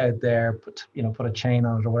bike out there, put a chain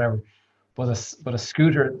on it or whatever. But a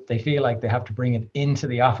scooter, they feel like they have to bring it into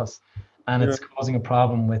the office, and it's causing a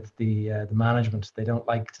problem with the management. They don't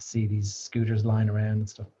like to see these scooters lying around and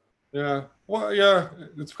stuff. Yeah, well, yeah.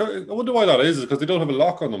 I wonder why that is because they don't have a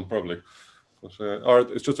lock on them, probably. But, or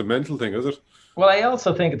it's just a mental thing, is it? Well, I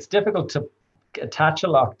also think it's difficult to attach a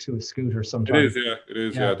lock to a scooter sometimes. It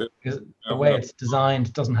is, yeah. Because the way it's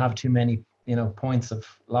designed doesn't have too many, points of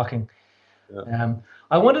locking. Yeah.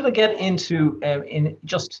 I wanted to get into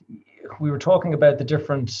we were talking about the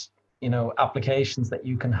different, applications that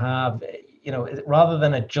you can have, rather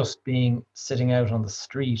than it just being sitting out on the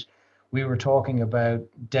street. We were talking about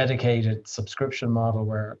dedicated subscription model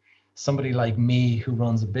where somebody like me who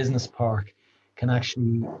runs a business park can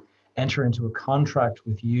actually enter into a contract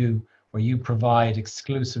with you where you provide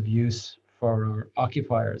exclusive use for our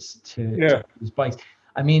occupiers to use bikes.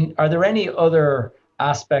 Are there any other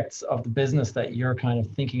aspects of the business that you're kind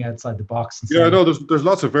of thinking outside the box? There's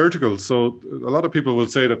lots of verticals. So a lot of people will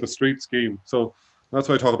say that the street scheme, so that's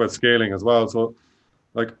why I talk about scaling as well. So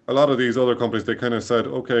like a lot of these other companies, they kind of said,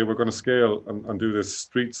 okay, we're going to scale and do this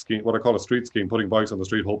street scheme, what I call a street scheme, putting bikes on the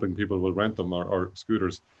street, hoping people will rent them or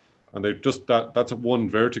scooters. And they've just, that's one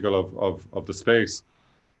vertical of the space.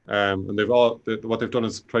 And what they've done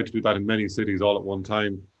is try to do that in many cities all at one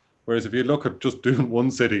time. Whereas if you look at just doing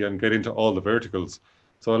one city and get into all the verticals,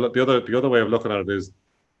 so the other way of looking at it is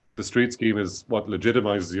the street scheme is what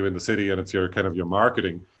legitimizes you in the city, and it's your kind of your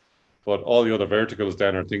marketing. But all the other verticals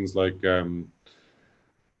then are things like there's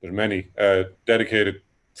many dedicated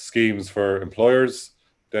schemes for employers,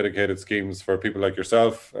 dedicated schemes for people like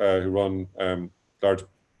yourself who run large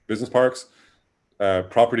business parks,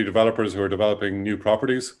 property developers who are developing new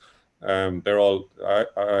properties, They're all.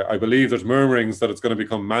 I believe there's murmurings that it's going to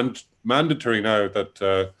become mandatory now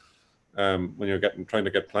that when you're trying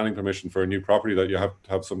to get planning permission for a new property, that you have to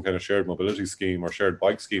have some kind of shared mobility scheme or shared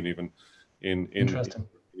bike scheme even in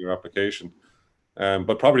your application.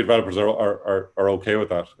 But property developers are okay with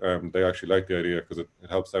that. They actually like the idea because it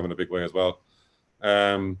helps them in a big way as well.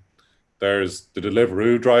 There's the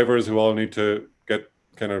Deliveroo drivers who all need to get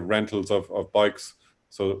kind of rentals of bikes,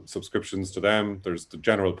 so subscriptions to them. There's the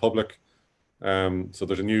general public. So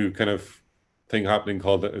there's a new kind of thing happening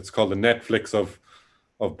called the Netflix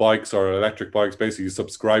of bikes or electric bikes. Basically, you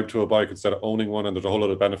subscribe to a bike instead of owning one, and there's a whole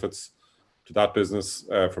lot of benefits to that business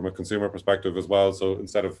from a consumer perspective as well. So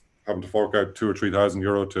instead of having to fork out €2,000 or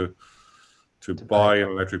 €3,000 to buy an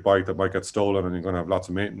electric bike that might get stolen and you're going to have lots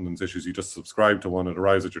of maintenance issues, you just subscribe to one. It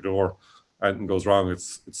arrives at your door. Anything goes wrong,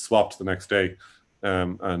 it's swapped the next day.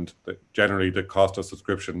 And generally, the cost of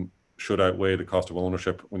subscription should outweigh the cost of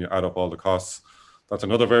ownership when you add up all the costs. That's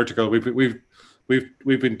another vertical. We've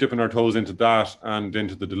been dipping our toes into that and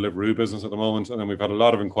into the Deliveroo business at the moment, and then we've had a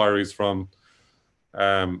lot of inquiries from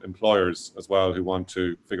employers as well who want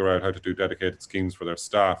to figure out how to do dedicated schemes for their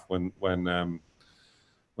staff when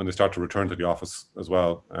they start to return to the office as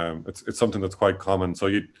well. It's something that's quite common. So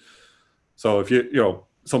if you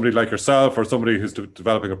somebody like yourself or somebody who's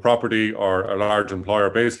developing a property or a large employer,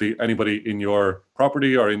 basically anybody in your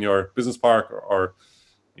property or in your business park or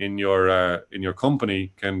in your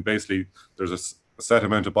company can basically, there's a set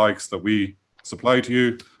amount of bikes that we supply to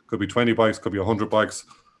you. Could be 20 bikes, could be 100 bikes.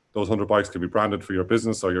 Those 100 bikes can be branded for your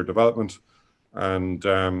business or your development. And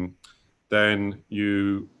then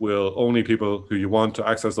you will, only people who you want to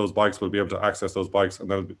access those bikes will be able to access those bikes,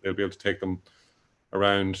 and they'll be able to take them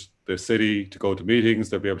around the city to go to meetings.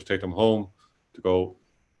 They'll be able to take them home to go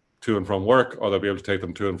to and from work, or they'll be able to take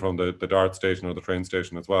them to and from the DART station or the train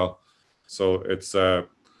station as well. So it's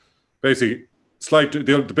basically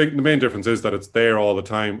the main difference is that it's there all the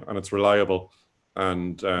time and it's reliable,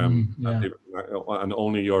 and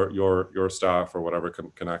only your staff or whatever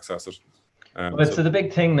can access it. So the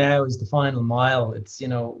big thing now is the final mile. It's,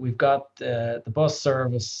 we've got the bus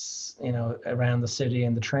service, around the city,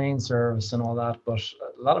 and the train service and all that. But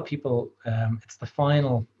a lot of people, it's the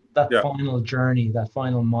final journey, that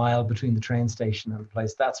final mile between the train station and the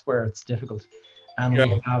place. That's where it's difficult. And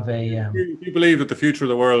we have you believe that the future of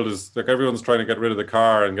the world is like everyone's trying to get rid of the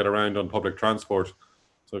car and get around on public transport.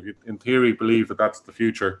 So if you, in theory, believe that that's the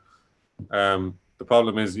future, the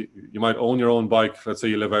problem is you might own your own bike. Let's say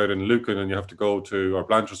you live out in Lucan and you have to go to, or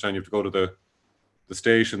Blanchardstown, you have to go to the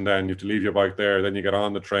station, then you have to leave your bike there, then you get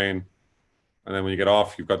on the train, and then when you get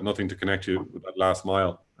off, you've got nothing to connect you with that last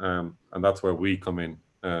mile. And that's where we come in,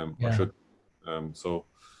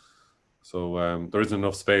 So there isn't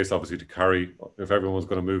enough space, obviously, to carry. If everyone was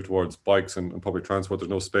going to move towards bikes and public transport, there's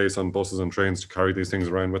no space on buses and trains to carry these things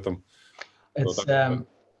around with them. It's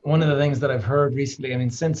one of the things that I've heard recently. I mean,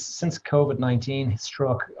 since COVID-19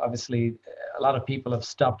 struck, obviously, a lot of people have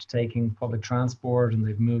stopped taking public transport and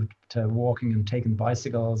they've moved to walking and taking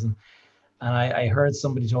bicycles. And I heard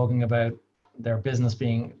somebody talking about their business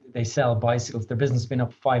they sell bicycles. Their business has been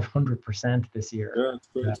up 500% this year.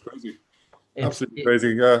 Yeah, it's crazy. Absolutely crazy.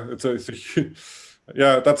 Yeah, it's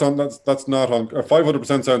that's not on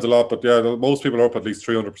 500% sounds a lot, but most people are up at least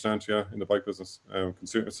 300%. In the bike business,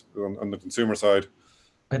 consumers on the consumer side.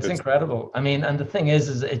 It's incredible. I mean, and the thing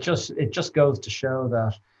is it just goes to show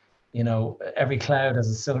that every cloud has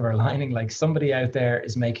a silver lining. Like, somebody out there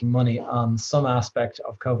is making money on some aspect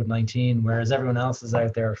of COVID-19, whereas everyone else is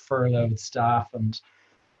out there furloughed staff and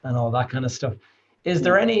all that kind of stuff. Is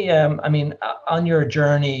there any, on your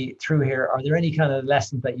journey through here, are there any kind of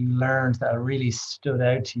lessons that you learned that really stood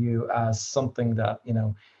out to you as something that,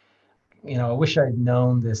 I wish I'd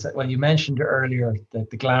known this? Well, you mentioned earlier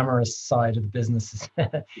that the glamorous side of the business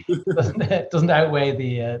doesn't outweigh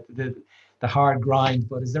the hard grind,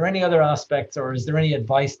 but is there any other aspects, or is there any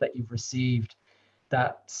advice that you've received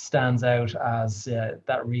that stands out as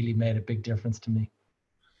that really made a big difference to me?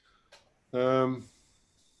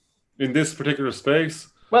 In this particular space?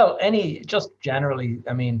 Well, just generally.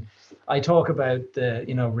 I mean, I talk about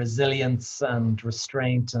resilience and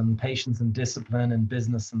restraint and patience and discipline in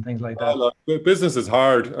business and things like that. Look, business is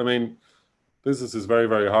hard. I mean, business is very,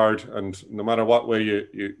 very hard, and no matter what way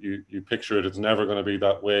you picture it, it's never going to be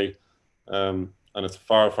that way. And it's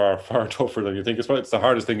far, far, far tougher than you think. It's the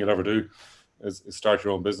hardest thing you'll ever do is start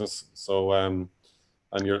your own business. So, and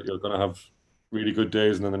you're going to have really good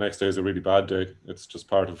days, and then the next day is a really bad day. It's just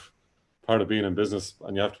part of being in business,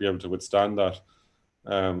 and you have to be able to withstand that.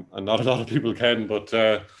 And not a lot of people can, but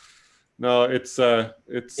no, it's the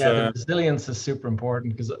resilience is super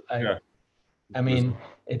important, because I mean,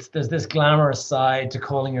 there's this glamorous side to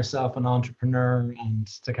calling yourself an entrepreneur and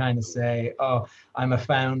to kind of say, oh, I'm a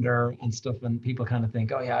founder and stuff, and people kind of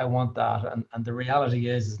think, oh yeah, I want that, and the reality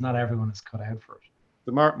is not everyone is cut out for it.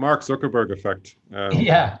 The Mark Zuckerberg effect.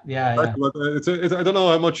 Yeah. It's I don't know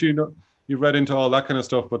how much you read into all that kind of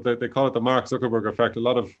stuff, but they call it the Mark Zuckerberg effect. A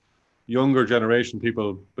lot of younger generation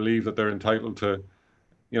people believe that they're entitled to,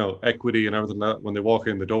 equity and everything that when they walk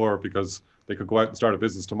in the door, because they could go out and start a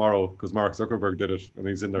business tomorrow because Mark Zuckerberg did it and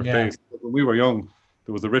he's in their face. When we were young,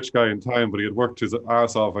 there was a rich guy in town, but he had worked his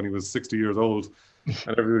ass off and he was 60 years old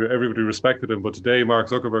and everybody respected him. But today Mark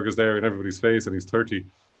Zuckerberg is there in everybody's face and he's 30.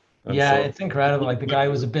 And it's incredible. Like the guy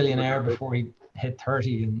was a billionaire before he hit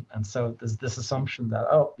 30, and so there's this assumption that,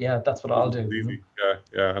 oh yeah, that's what I'll do.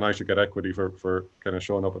 Yeah, and I should get equity for kind of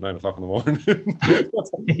showing up at 9 o'clock in the morning.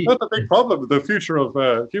 That's a big problem. The future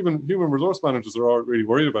of human resource managers are all really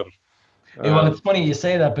worried about it. Well, it's funny you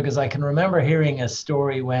say that, because I can remember hearing a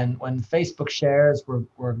story when Facebook shares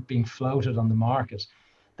were being floated on the market,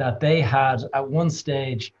 that they had at one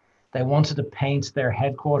stage, they wanted to paint their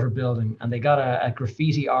headquarter building, and they got a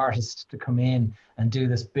graffiti artist to come in and do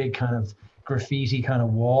this big kind of graffiti kind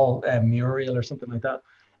of wall mural or something like that.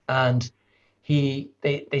 And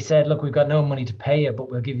they said, look, we've got no money to pay you, but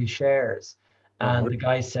we'll give you shares. And the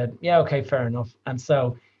guy said, yeah, okay, fair enough. And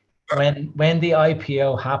so when the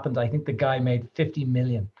IPO happened, I think the guy made 50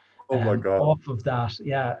 million off of that.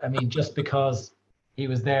 Yeah, I mean, just because he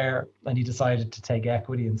was there and he decided to take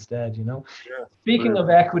equity instead, Yeah. Speaking of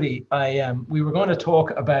equity, we were going to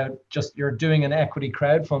talk about you're doing an equity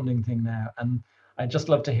crowdfunding thing now, and I'd just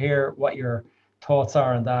love to hear what your thoughts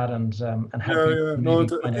are on that and how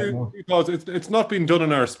find out more. Because it's not been done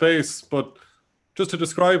in our space, but just to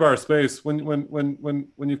describe our space, when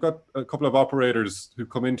you've got a couple of operators who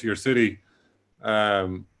come into your city,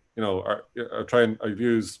 I'll go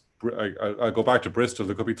back to Bristol.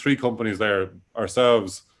 There could be 3 companies there,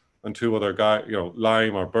 ourselves and 2 other guys,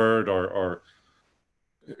 Lime or Bird, or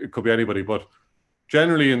it could be anybody. But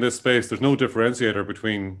generally in this space, there's no differentiator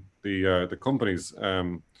between the companies.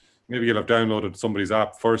 Maybe you'll have downloaded somebody's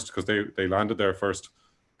app first because they landed there first.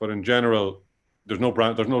 But in general, there's no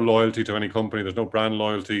brand, there's no loyalty to any company. There's no brand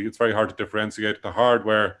loyalty. It's very hard to differentiate. The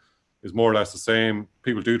hardware is more or less the same.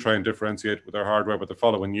 People do try and differentiate with their hardware, but the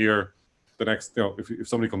following year, the next, if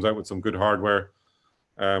somebody comes out with some good hardware,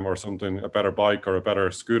 or something, a better bike or a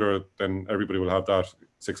better scooter, then everybody will have that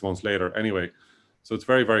 6 months later anyway. So it's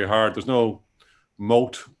very, very hard. There's no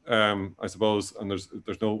moat, I suppose, and there's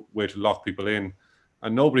no way to lock people in.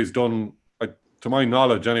 And nobody's done, to my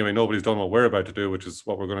knowledge anyway, nobody's done what we're about to do, which is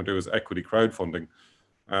what we're going to do is equity crowdfunding.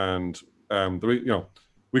 And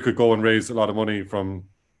we could go and raise a lot of money from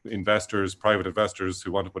investors, private investors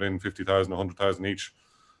who want to put in 50,000, 100,000 each,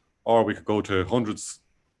 or we could go to hundreds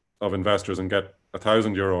of investors and get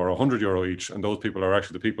 €1,000 or €100 each, and those people are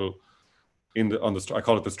actually the people I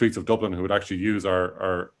call it the streets of Dublin, who would actually use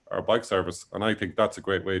our bike service. And I think that's a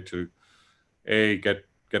great way to get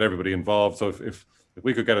everybody involved. So if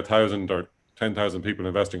we could get 1,000 or 10,000 people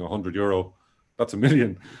investing €100, that's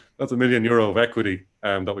 €1 million of equity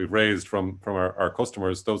that we've raised from our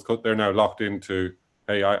customers. They're now locked into,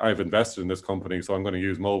 hey, I've invested in this company, so I'm going to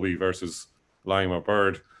use Moby versus Lime or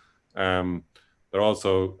Bird. They're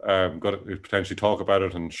also got to potentially talk about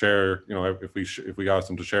it and share. If we ask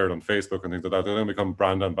them to share it on Facebook and things like that, they then become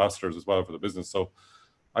brand ambassadors as well for the business. So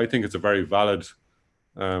I think it's a very valid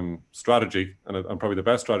strategy and probably the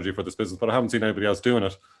best strategy for this business. But I haven't seen anybody else doing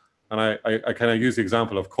it. And I kind of use the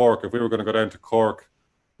example of Cork. If we were going to go down to Cork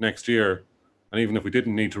next year, and even if we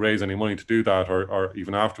didn't need to raise any money to do that, or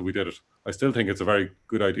even after we did it, I still think it's a very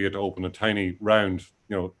good idea to open a tiny round,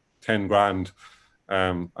 10 grand.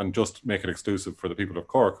 And just make it exclusive for the people of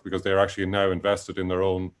Cork, because they're actually now invested in their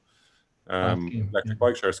own electric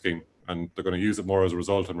bike share scheme, and they're going to use it more as a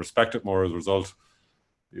result and respect it more as a result.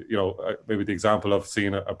 Maybe the example of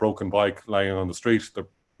seeing a broken bike lying on the street,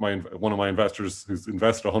 one of my investors who's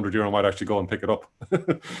invested €100 might actually go and pick it up.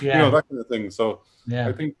 That kind of thing. So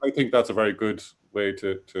I think that's a very good way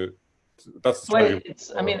to that's I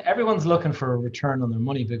mean, everyone's looking for a return on their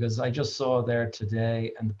money, because I just saw there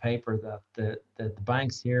today in the paper that the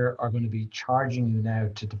banks here are going to be charging you now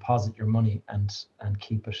to deposit your money and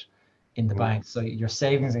keep it in the bank. So your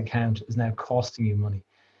savings account is now costing you money,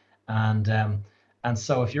 and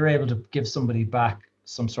so if you're able to give somebody back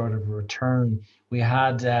some sort of return, we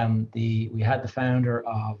had the founder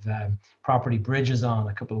of Property Bridges on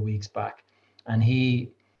a couple of weeks back, and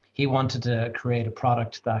he wanted to create a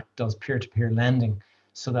product that does peer-to-peer lending,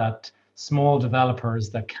 so that small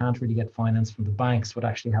developers that can't really get finance from the banks would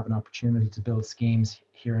actually have an opportunity to build schemes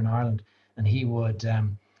here in Ireland. And he would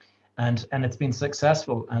and it's been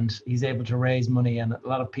successful, and he's able to raise money, and a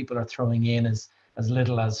lot of people are throwing in as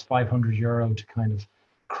little as €500 to kind of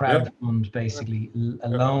crowdfund basically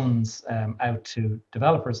loans out to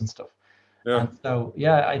developers and stuff. And so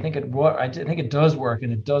I think it does work,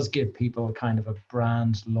 and it does give people kind of a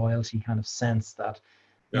brand loyalty kind of sense that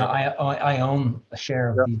I own a share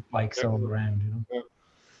of these bikes all around,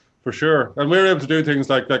 For sure. And we're able to do things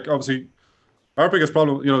like obviously our biggest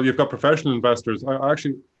problem, you've got professional investors. I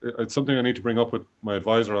actually, it's something I need to bring up with my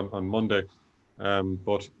advisor on Monday.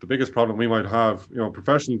 But the biggest problem we might have,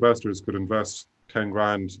 professional investors could invest 10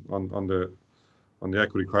 grand on the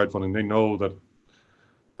equity crowdfunding. They know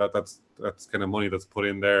that's kind of money that's put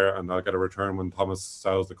in there, and they'll get a return when Thomas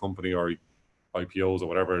sells the company or IPOs or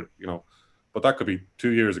whatever, But that could be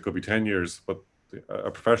 2 years, it could be 10 years. But a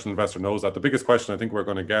professional investor knows that. The biggest question I think we're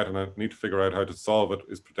going to get, and I need to figure out how to solve it,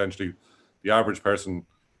 is potentially the average person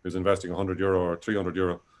who's investing €100 or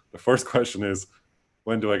 €300. The first question is,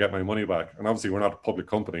 when do I get my money back? And obviously, we're not a public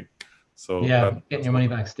company, so getting your money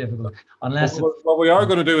back is difficult. Unless what we are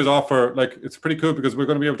going to do is offer, it's pretty cool because we're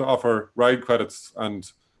going to be able to offer ride credits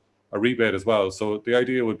and a rebate as well. So the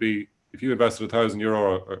idea would be if you invested €1,000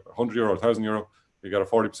 or €100 or €1,000, you get a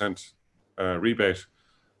 40% rebate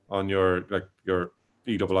on your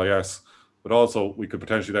EIS, but also we could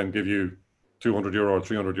potentially then give you €200 or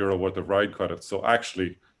 €300 worth of ride credits. So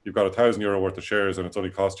actually, you've got €1,000 worth of shares, and it's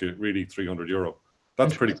only cost you really €300.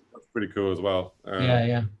 That's pretty cool as well.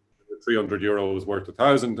 €300 is worth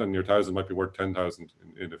 1,000, and your 1,000 might be worth 10,000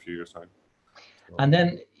 in a few years' time. So. And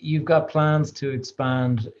then you've got plans to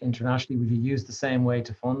expand internationally. Will you use the same way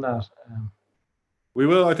to fund that? We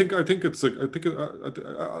will. I think obviously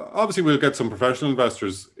we'll get some professional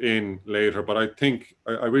investors in later, but I think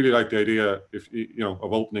I really like the idea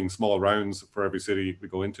of opening small rounds for every city we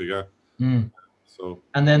go into. Yeah. So.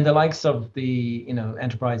 And then the likes of the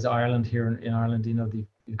Enterprise Ireland here in Ireland,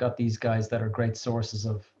 you've got these guys that are great sources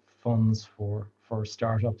of funds for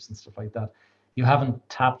startups and stuff like that. You haven't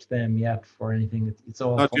tapped them yet for anything. It's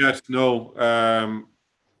all not yet. No,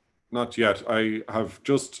 not yet. I have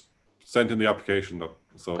just sent in the application though.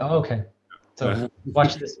 So okay. So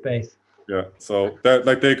watch this space. Yeah. So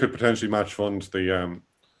they could potentially match fund the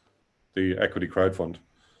equity crowdfund.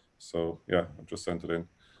 So yeah, I've just sent it in.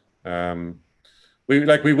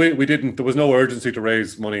 We didn't. There was no urgency to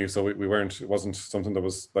raise money, so we weren't. It wasn't something that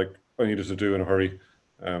was I needed to do in a hurry.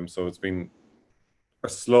 So it's been a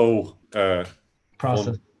slow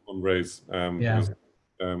process fundraise.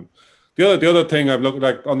 The other thing I've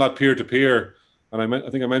looked on that peer-to-peer. And I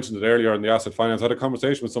think I mentioned it earlier in the asset finance. I had a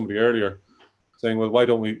conversation with somebody earlier saying, well, why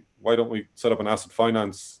don't we set up an asset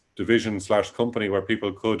finance division / company where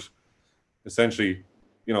people could essentially,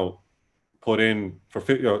 put in for,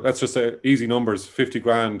 let's just say easy numbers, 50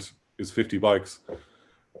 grand is 50 bikes.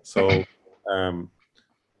 So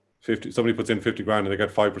somebody puts in 50 grand and they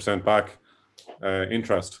get 5% back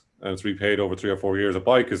interest, and it's repaid over 3 or 4 years. A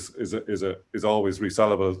bike is always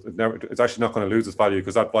resellable. It's actually not going to lose its value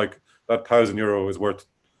because that bike, that €1,000 is worth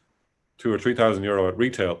 €2,000 or €3,000 at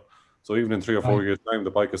retail. So even in 3 or 4 years' time,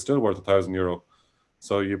 the bike is still worth €1,000.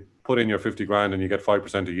 So you put in your 50 grand and you get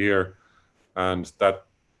 5% a year, and that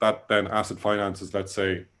then asset finances, let's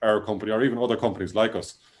say, our company or even other companies like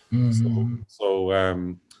us. Mm-hmm. So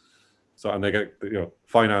and they get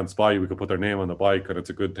financed by, we could put their name on the bike, and it's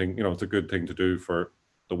a good thing. It's a good thing to do for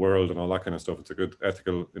the world and all that kind of stuff. It's a good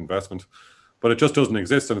ethical investment, but it just doesn't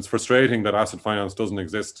exist, and it's frustrating that asset finance doesn't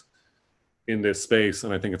exist in this space.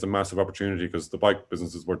 And I think it's a massive opportunity because the bike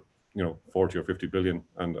business is worth 40 or 50 billion,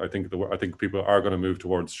 and I think people are going to move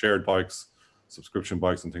towards shared bikes, subscription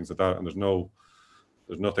bikes, and things like that. And there's no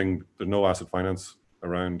asset finance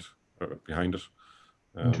around behind it.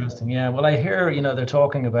 Interesting. Yeah. Well, I hear they're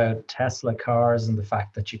talking about Tesla cars and the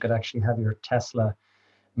fact that you could actually have your Tesla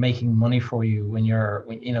making money for you when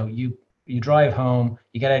you drive home,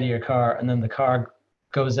 you get out of your car, and then the car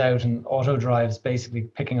goes out and auto drives, basically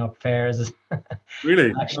picking up fares.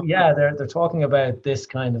 Really? Actually, yeah, they're talking about this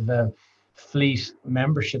kind of a fleet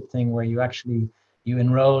membership thing where you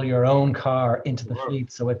enroll your own car into the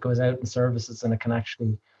fleet, so it goes out and services, and it can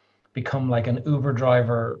actually become like an Uber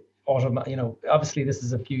driver. Obviously this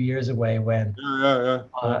is a few years away when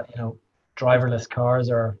driverless cars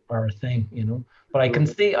are a thing, but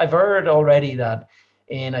I've heard already that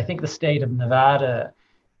in, I think, the state of Nevada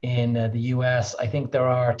in the US, I think there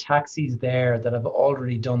are taxis there that have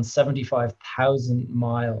already done 75,000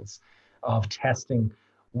 miles of testing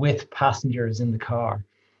with passengers in the car.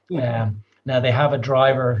 Now they have a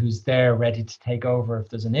driver who's there ready to take over if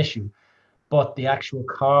there's an issue, but the actual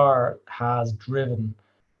car has driven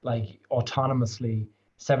autonomously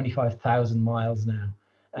 75,000 miles now.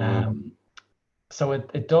 So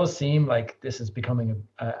it does seem like this is becoming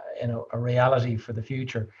a reality for the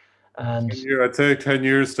future. And I'd say 10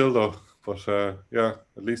 years still though, but yeah,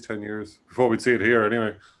 at least 10 years before we'd see it here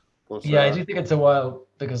anyway. But, yeah, I do think it's a while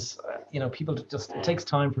because people it takes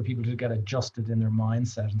time for people to get adjusted in their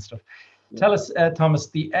mindset and stuff. Yeah. Tell us, Thomas,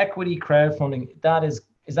 the equity crowdfunding,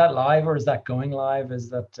 is that live or is that going live? Is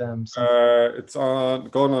that it's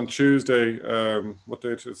going on Tuesday. What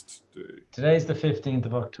date is today? Today's the 15th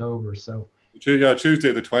of October, so yeah,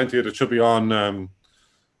 Tuesday the 20th. It should be on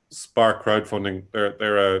Spark crowdfunding.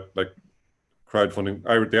 They're like crowdfunding.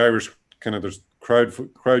 The Irish kind of, there's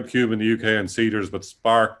Crowdcube in the UK and Seedrs, but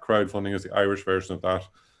Spark crowdfunding is the Irish version of that.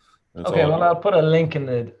 Okay, well, I'll put a link in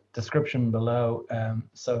the description below.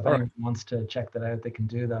 So if anyone wants to check that out, they can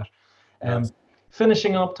do that. Yes.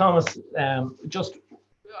 Finishing up, Thomas, just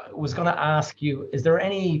was going to ask you, is there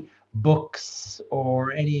any books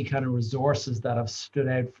or any kind of resources that have stood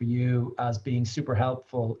out for you as being super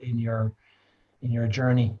helpful in your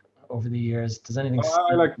journey over the years? Does anything?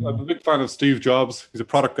 I'm a big fan of Steve Jobs. He's a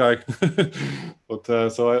product guy, but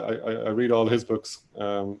so I read all his books.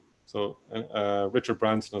 So Richard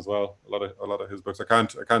Branson as well. A lot of his books. I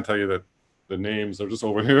can't tell you the names. They're just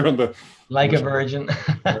over here on the. Like a virgin.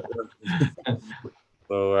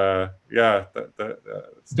 So yeah,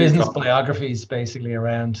 business biographies basically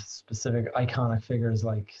around specific iconic figures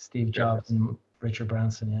like Steve Jobs and Richard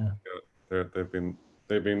Branson. Yeah, they've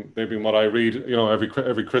been what I read.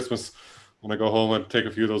 Every Christmas when I go home, I take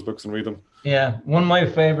a few of those books and read them. Yeah, one of my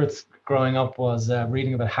favorites growing up was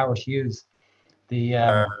reading about Howard Hughes, the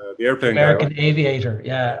airplane American aviator.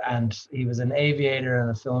 Yeah, and he was an aviator and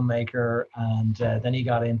a filmmaker, and then he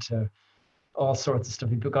got into all sorts of stuff.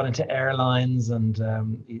 He got into airlines, and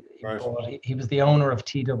he was the owner of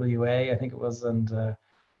TWA, I think it was, and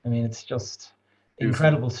I mean, it's just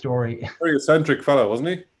incredible story. Very eccentric fellow, wasn't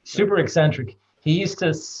he? Super eccentric. He used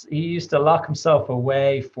to lock himself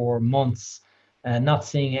away for months, not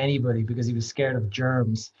seeing anybody because he was scared of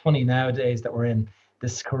germs. Funny nowadays that we're in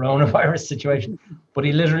this coronavirus situation, but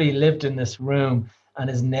he literally lived in this room, and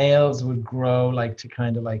his nails would grow to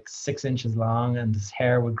kind of 6 inches long, and his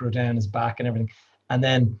hair would grow down his back and everything. And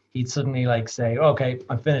then he'd suddenly say, okay,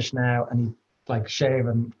 I'm finished now. And he'd shave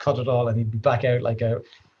and cut it all, and he'd be back out like a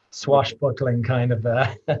swashbuckling kind of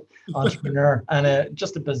entrepreneur, and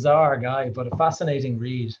just a bizarre guy, but a fascinating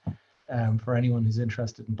read for anyone who's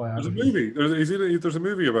interested in biography. There's a movie. There's a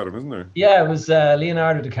movie about him, isn't there? Yeah, it was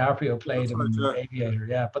Leonardo DiCaprio played him in Aviator.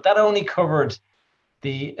 Yeah, but that only covered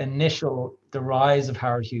the rise of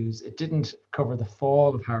Howard Hughes. It didn't cover the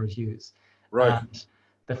fall of Howard Hughes. Right. And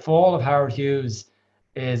the fall of Howard Hughes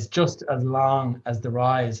is just as long as the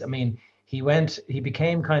rise. I mean, he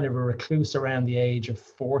became kind of a recluse around the age of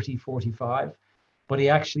 40, 45, but he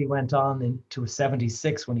actually went on into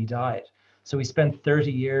 76 when he died. So he spent 30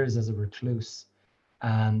 years as a recluse,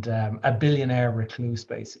 and a billionaire recluse,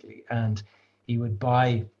 basically. And he would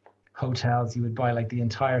buy hotels. He would buy the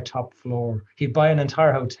entire top floor. He'd buy an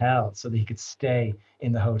entire hotel so that he could stay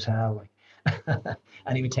in the hotel.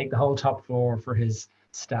 And he would take the whole top floor for his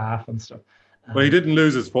staff and stuff. Well, he didn't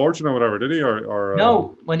lose his fortune or whatever, did he? Or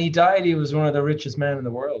no, when he died, he was one of the richest men in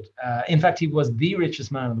the world. In fact, he was the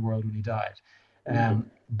richest man in the world when he died.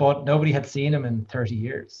 But nobody had seen him in 30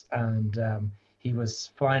 years. And he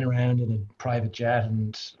was flying around in a private jet,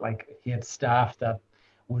 and he had staff that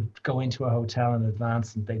would go into a hotel in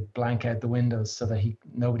advance, and they'd blank out the windows so that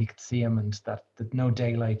nobody could see him, and that no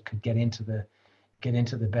daylight could get into the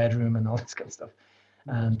bedroom and all this kind of stuff.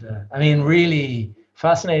 And I mean, really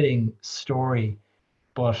fascinating story,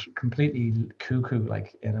 but completely cuckoo,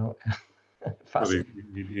 fascinating.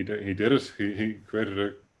 Well, he did it. He created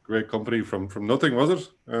a great company from nothing, was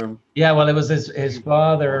it? Yeah, well, it was his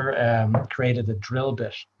father created a drill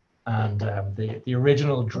bit, and the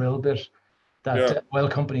original drill bit that oil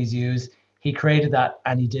companies use. He created that,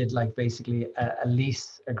 and he did basically a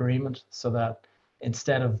lease agreement, so that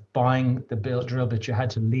instead of buying the drill bit, you had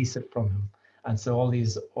to lease it from him. And so all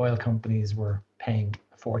these oil companies were paying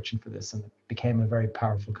a fortune for this, and it became a very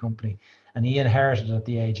powerful company. And he inherited it at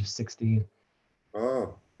the age of 16.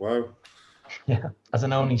 Oh, wow. Yeah, as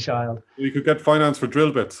an only child. You could get finance for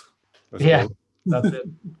drill bits. Yeah, that's it.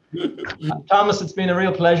 Thomas, it's been a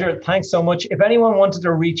real pleasure. Thanks so much. If anyone wanted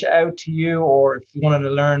to reach out to you, or if you wanted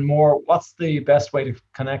to learn more, what's the best way to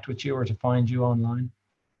connect with you or to find you online?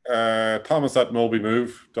 Thomas at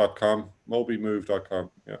mobimove.com.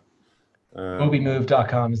 Mobimove.com, yeah.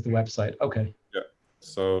 Mobimove.com is the website. Okay. Yeah.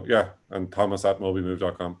 So, yeah, and Thomas at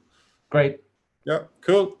mobimove.com. Great. Yeah,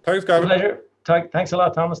 cool. Thanks, Gavin. Pleasure. Thanks a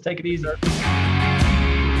lot, Thomas. Take it easy.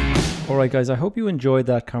 All right, guys, I hope you enjoyed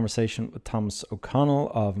that conversation with Thomas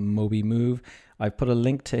O'Connell of Mobimove. I've put a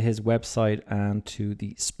link to his website and to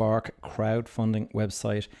the Spark crowdfunding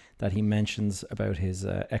website that he mentions about his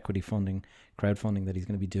equity funding, crowdfunding that he's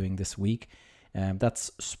going to be doing this week.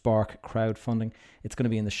 That's Spark crowdfunding. It's going to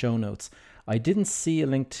be in the show notes. I didn't see a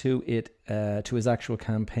link to it, to his actual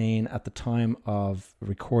campaign at the time of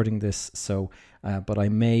recording this, but I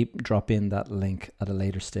may drop in that link at a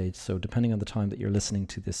later stage. So depending on the time that you're listening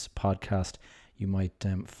to this podcast, you might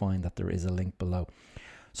find that there is a link below.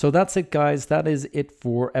 So that's it, guys. That is it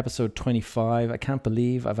for episode 25. I can't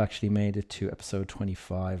believe I've actually made it to episode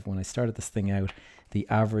 25. When I started this thing out, the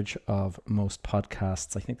average of most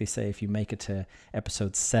podcasts, I think they say if you make it to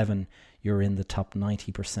episode 7, you're in the top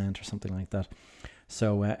 90% or something like that.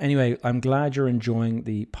 So anyway, I'm glad you're enjoying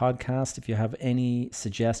the podcast. If you have any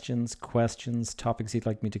suggestions, questions, topics you'd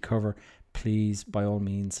like me to cover, please, by all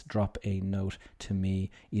means, drop a note to me,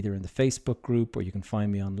 either in the Facebook group, or you can find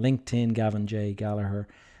me on LinkedIn, Gavin J. Gallagher,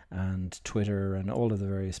 and Twitter, and all of the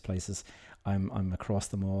various places. I'm across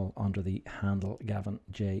them all under the handle Gavin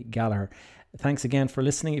J. Gallagher. Thanks again for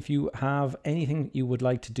listening. If you have anything you would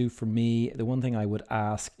like to do for me, the one thing I would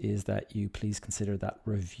ask is that you please consider that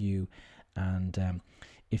review. And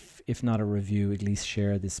if not a review, at least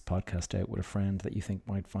share this podcast out with a friend that you think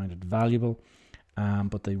might find it valuable.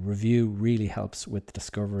 But the review really helps with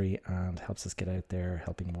discovery and helps us get out there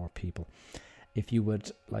helping more people. If you would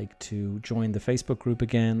like to join the Facebook group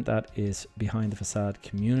again, that is Behind the Facade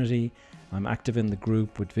Community. I'm active in the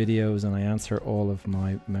group with videos, and I answer all of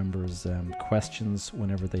my members' questions.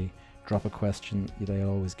 Whenever they drop a question, they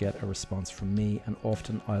always get a response from me, and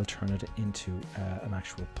often I'll turn it into an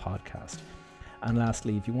actual podcast. And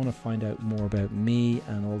lastly, if you want to find out more about me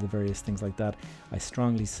and all the various things like that, I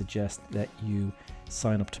strongly suggest that you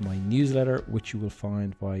sign up to my newsletter, which you will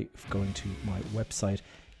find by going to my website,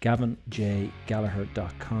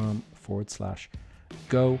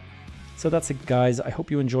 gavinjgallagher.com/go. So that's it, guys. I hope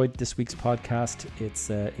you enjoyed this week's podcast. It's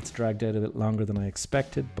dragged out a bit longer than I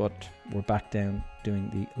expected, but we're back down doing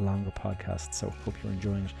the longer podcast. So hope you're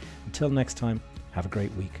enjoying it. Until next time, have a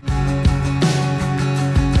great week.